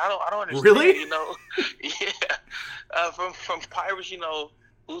sword. I mean, I don't understand. Really? Yeah. From Pirates,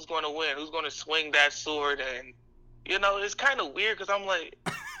 who's going to win? Who's going to swing that sword? And it's kind of weird because I'm like,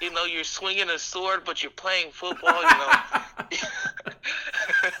 you're swinging a sword, but you're playing football.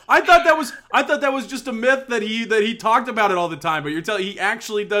 I thought that was just a myth that he talked about it all the time. But you're telling he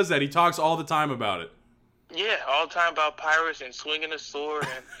actually does that. He talks all the time about it. Yeah, all the time about Pirates and swinging a sword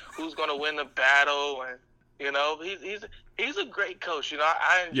and who's going to win the battle, and he's a great coach.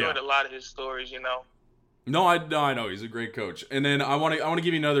 I enjoyed a lot of his stories. No, I know he's a great coach. And then I want to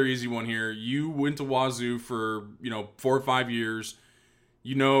give you another easy one here. You went to Wazoo for 4 or 5 years.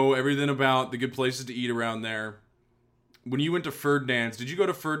 You know everything about the good places to eat around there. When you went to Ferdinand's, did you go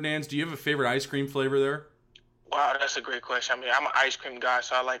to Ferdinand's? Do you have a favorite ice cream flavor there? Wow, that's a great question. I mean, I'm an ice cream guy,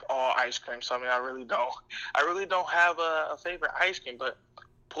 so I like all ice cream. So I mean, I really don't have a favorite ice cream, but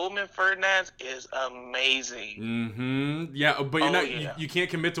Pullman Ferdinand's is amazing. Mm-hmm. Yeah, but you can't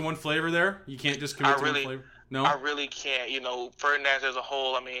commit to one flavor there? You can't just commit to one flavor? No? I really can't. Ferdinand's as a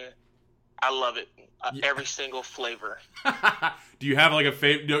whole, I mean, I love it. Every single flavor. Do you have like a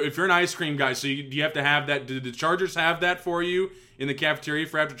favorite? If you're an ice cream guy, do you have to have that? Did the Chargers have that for you in the cafeteria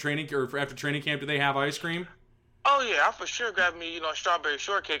for after training camp? Do they have ice cream? Oh yeah, I for sure grabbed me, strawberry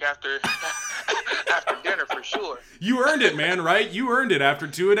shortcake after dinner for sure. You earned it, man, right? You earned it after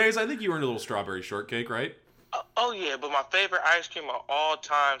 2-a-days. I think you earned a little strawberry shortcake, right? Oh yeah, but my favorite ice cream of all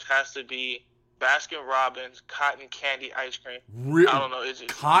times has to be Baskin Robbins cotton candy ice cream. Really? I don't know, it's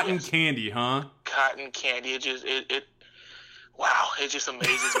just cotton candy, huh? Cotton candy. It just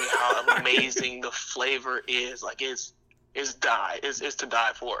amazes me how amazing the flavor is. Like it's to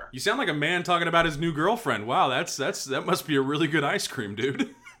die for. You sound like a man talking about his new girlfriend. Wow, that must be a really good ice cream,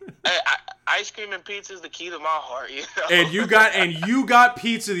 dude. Ice cream and pizza is the key to my heart. And you got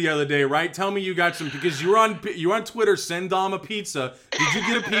pizza the other day, right? Tell me you got some, because you were on Twitter. Send Dom a pizza. Did you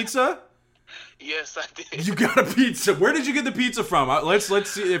get a pizza? Yes, I did. You got a pizza. Where did you get the pizza from?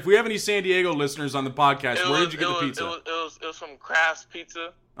 Let's see if we have any San Diego listeners on the podcast. Where did you get the pizza? It was from Kraft's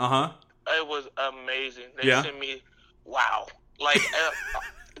Pizza. It was amazing. They sent me. Wow. Like,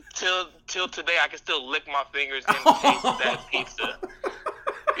 till today, I can still lick my fingers and taste that pizza.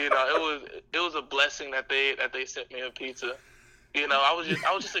 It was a blessing that they sent me a pizza. I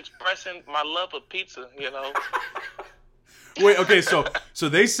was just expressing my love of pizza. Wait, okay, so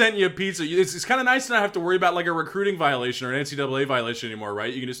they sent you a pizza. It's kind of nice to not have to worry about like a recruiting violation or an NCAA violation anymore,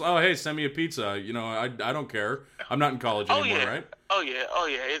 right? You can just, hey, send me a pizza. I don't care. I'm not in college anymore, right? Oh yeah.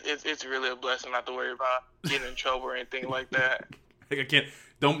 It's really a blessing not to worry about getting in trouble or anything like that.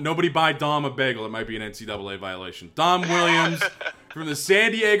 Nobody buy Dom a bagel. It might be an NCAA violation. Dom Williams from the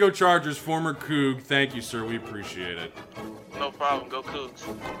San Diego Chargers, former Coug. Thank you, sir. We appreciate it. No problem. Go Cougs.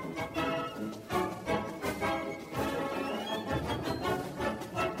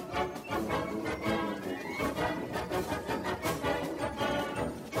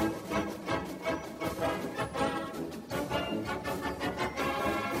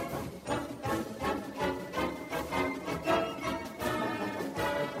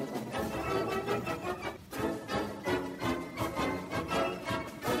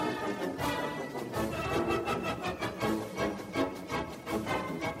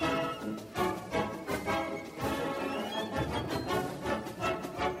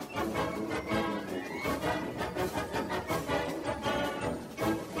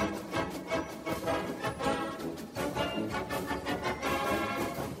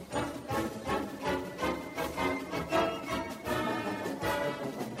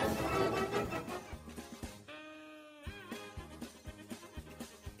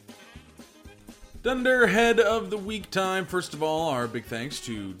 Dunderhead of the Week time. First of all, our big thanks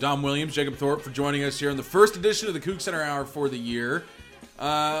to Dom Williams, Jacob Thorpe for joining us here in the first edition of the Coug Center Hour for the year.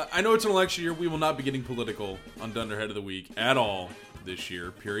 I know it's an election year. We will not be getting political on Dunderhead of the Week at all this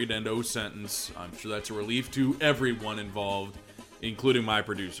year. Period. End of sentence. I'm sure that's a relief to everyone involved, including my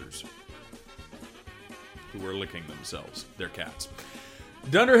producers, who are licking themselves. They're cats.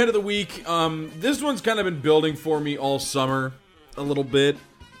 Dunderhead of the Week. This one's kind of been building for me all summer a little bit,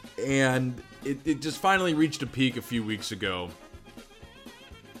 and it just finally reached a peak a few weeks ago.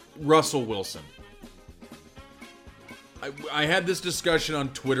 Russell Wilson. I had this discussion on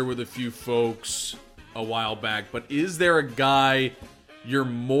Twitter with a few folks a while back, but is there a guy you're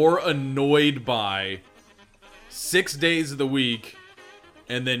more annoyed by 6 days of the week,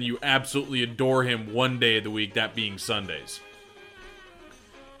 and then you absolutely adore him one day of the week, that being Sundays?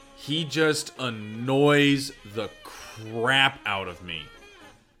 He just annoys the crap out of me.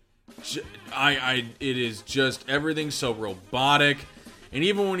 It is just, everything's so robotic. And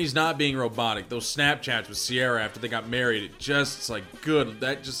even when he's not being robotic, those Snapchats with Sierra after they got married, it's like, good.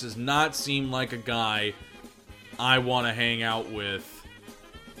 That just does not seem like a guy I want to hang out with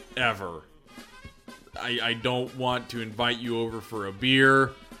ever. I don't want to invite you over for a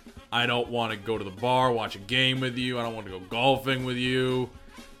beer. I don't want to go to the bar, watch a game with you. I don't want to go golfing with you.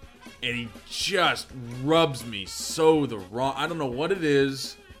 And he just rubs me so the wrong. I don't know what it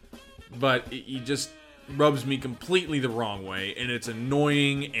is, but he just rubs me completely the wrong way, and it's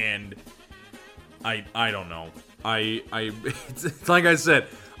annoying, and I don't know. It's like I said,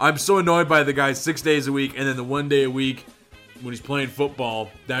 I'm so annoyed by the guy 6 days a week, and then the one day a week when he's playing football,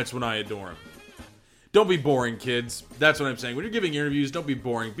 that's when I adore him. Don't be boring, kids. That's what I'm saying. When you're giving interviews, don't be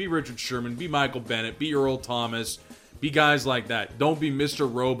boring. Be Richard Sherman, be Michael Bennett, be Earl Thomas, be guys like that. Don't be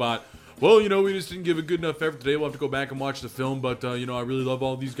Mr. Robot. Well, we just didn't give a good enough effort today. We'll have to go back and watch the film, but, I really love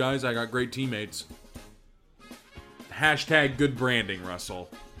all these guys. I got great teammates. Hashtag good branding, Russell.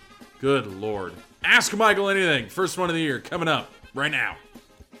 Good Lord. Ask Michael anything. First one of the year coming up right now.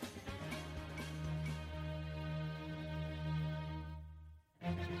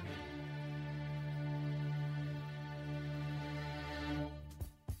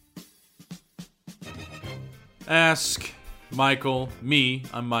 Ask Michael, me,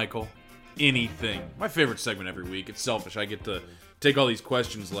 I'm Michael, anything. My favorite segment every week. It's selfish. I get to take all these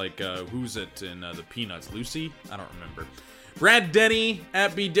questions like, who's it in the Peanuts? Lucy? I don't remember. Brad Denny,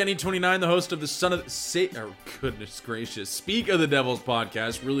 at BDenny29, the host of the Son of the... Oh, goodness gracious. Speak of the Devils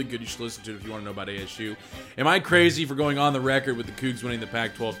podcast. Really good. You should listen to it if you want to know about ASU. Am I crazy for going on the record with the Cougs winning the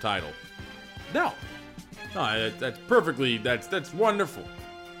Pac-12 title? No. No, that's perfectly... That's wonderful.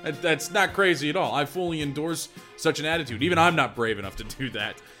 That's not crazy at all. I fully endorse such an attitude. Even I'm not brave enough to do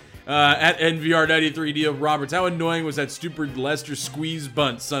that. At NVR93D of Roberts, how annoying was that stupid Lester squeeze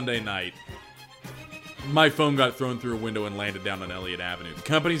bunt Sunday night? My phone got thrown through a window and landed down on Elliott Avenue. The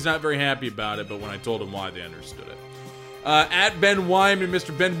company's not very happy about it, but when I told them why, they understood it. At Ben Wyman,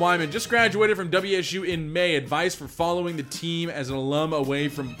 Mr. Ben Wyman, just graduated from WSU in May. Advice for following the team as an alum away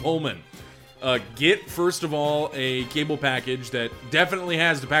from Pullman. Get, first of all, a cable package that definitely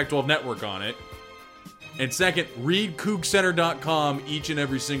has the Pac-12 network on it. And second, read CougCenter.com each and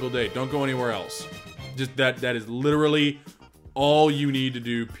every single day. Don't go anywhere else. Just that is literally all you need to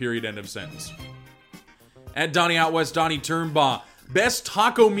do, period, end of sentence. At Donnie Out West, Donnie Turnbaugh. Best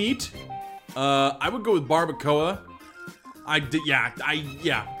taco meat? I would go with barbacoa.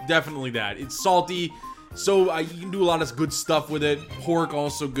 Yeah, definitely that. It's salty. So you can do a lot of good stuff with it. Pork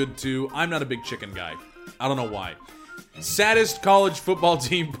also good too. I'm not a big chicken guy. I don't know why. Saddest college football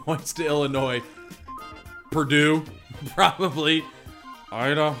team points to Illinois. Purdue, probably.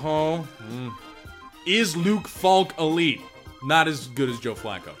 Idaho. Is Luke Falk elite? Not as good as Joe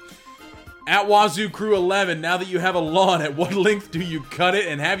Flacco. At Wazoo Crew 11, now that you have a lawn, at what length do you cut it,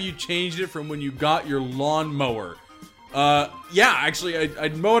 and have you changed it from when you got your lawn mower? Yeah, actually,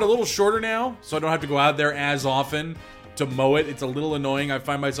 I'd mow it a little shorter now, so I don't have to go out there as often to mow it. It's a little annoying. I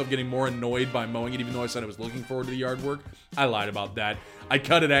find myself getting more annoyed by mowing it, even though I said I was looking forward to the yard work. I lied about that. I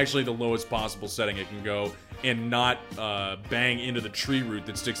cut it actually the lowest possible setting it can go, and not bang into the tree root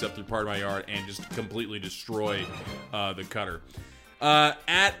that sticks up through part of my yard and just completely destroy the cutter.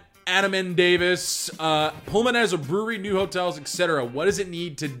 At Adam N. Davis, Pullman has a brewery, new hotels, etc. What does it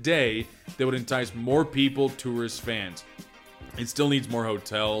need today that would entice more people, tourists, fans? It still needs more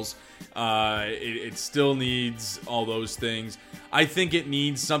hotels. It still needs all those things. I think it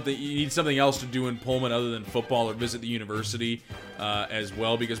needs something. You need something else to do in Pullman other than football or visit the university as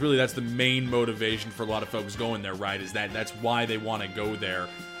well, because really that's the main motivation for a lot of folks going there. Right? That's why they want to go there.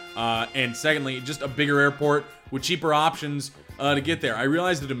 And secondly, just a bigger airport with cheaper options to get there. I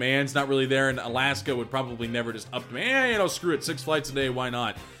realize the demand's not really there, and Alaska would probably never just up demand. Screw it, 6 flights a day, why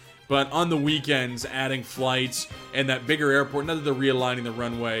not? But on the weekends, adding flights and that bigger airport, now that they're realigning the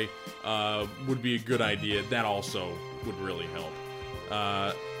runway, would be a good idea. That also would really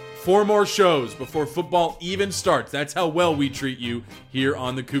help. 4 more shows before football even starts. That's how well we treat you here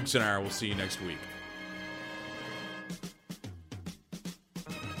on the Cougs and Hour. We'll see you next week.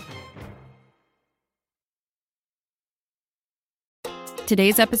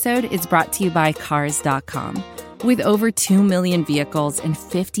 Today's episode is brought to you by Cars.com. With over 2 million vehicles and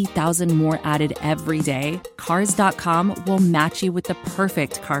 50,000 more added every day, Cars.com will match you with the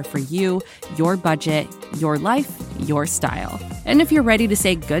perfect car for you, your budget, your life, your style. And if you're ready to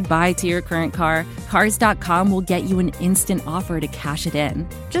say goodbye to your current car, Cars.com will get you an instant offer to cash it in.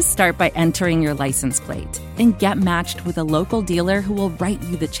 Just start by entering your license plate and get matched with a local dealer who will write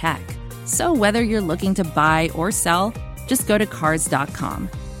you the check. So whether you're looking to buy or sell, just go to Cars.com.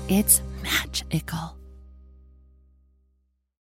 It's magical.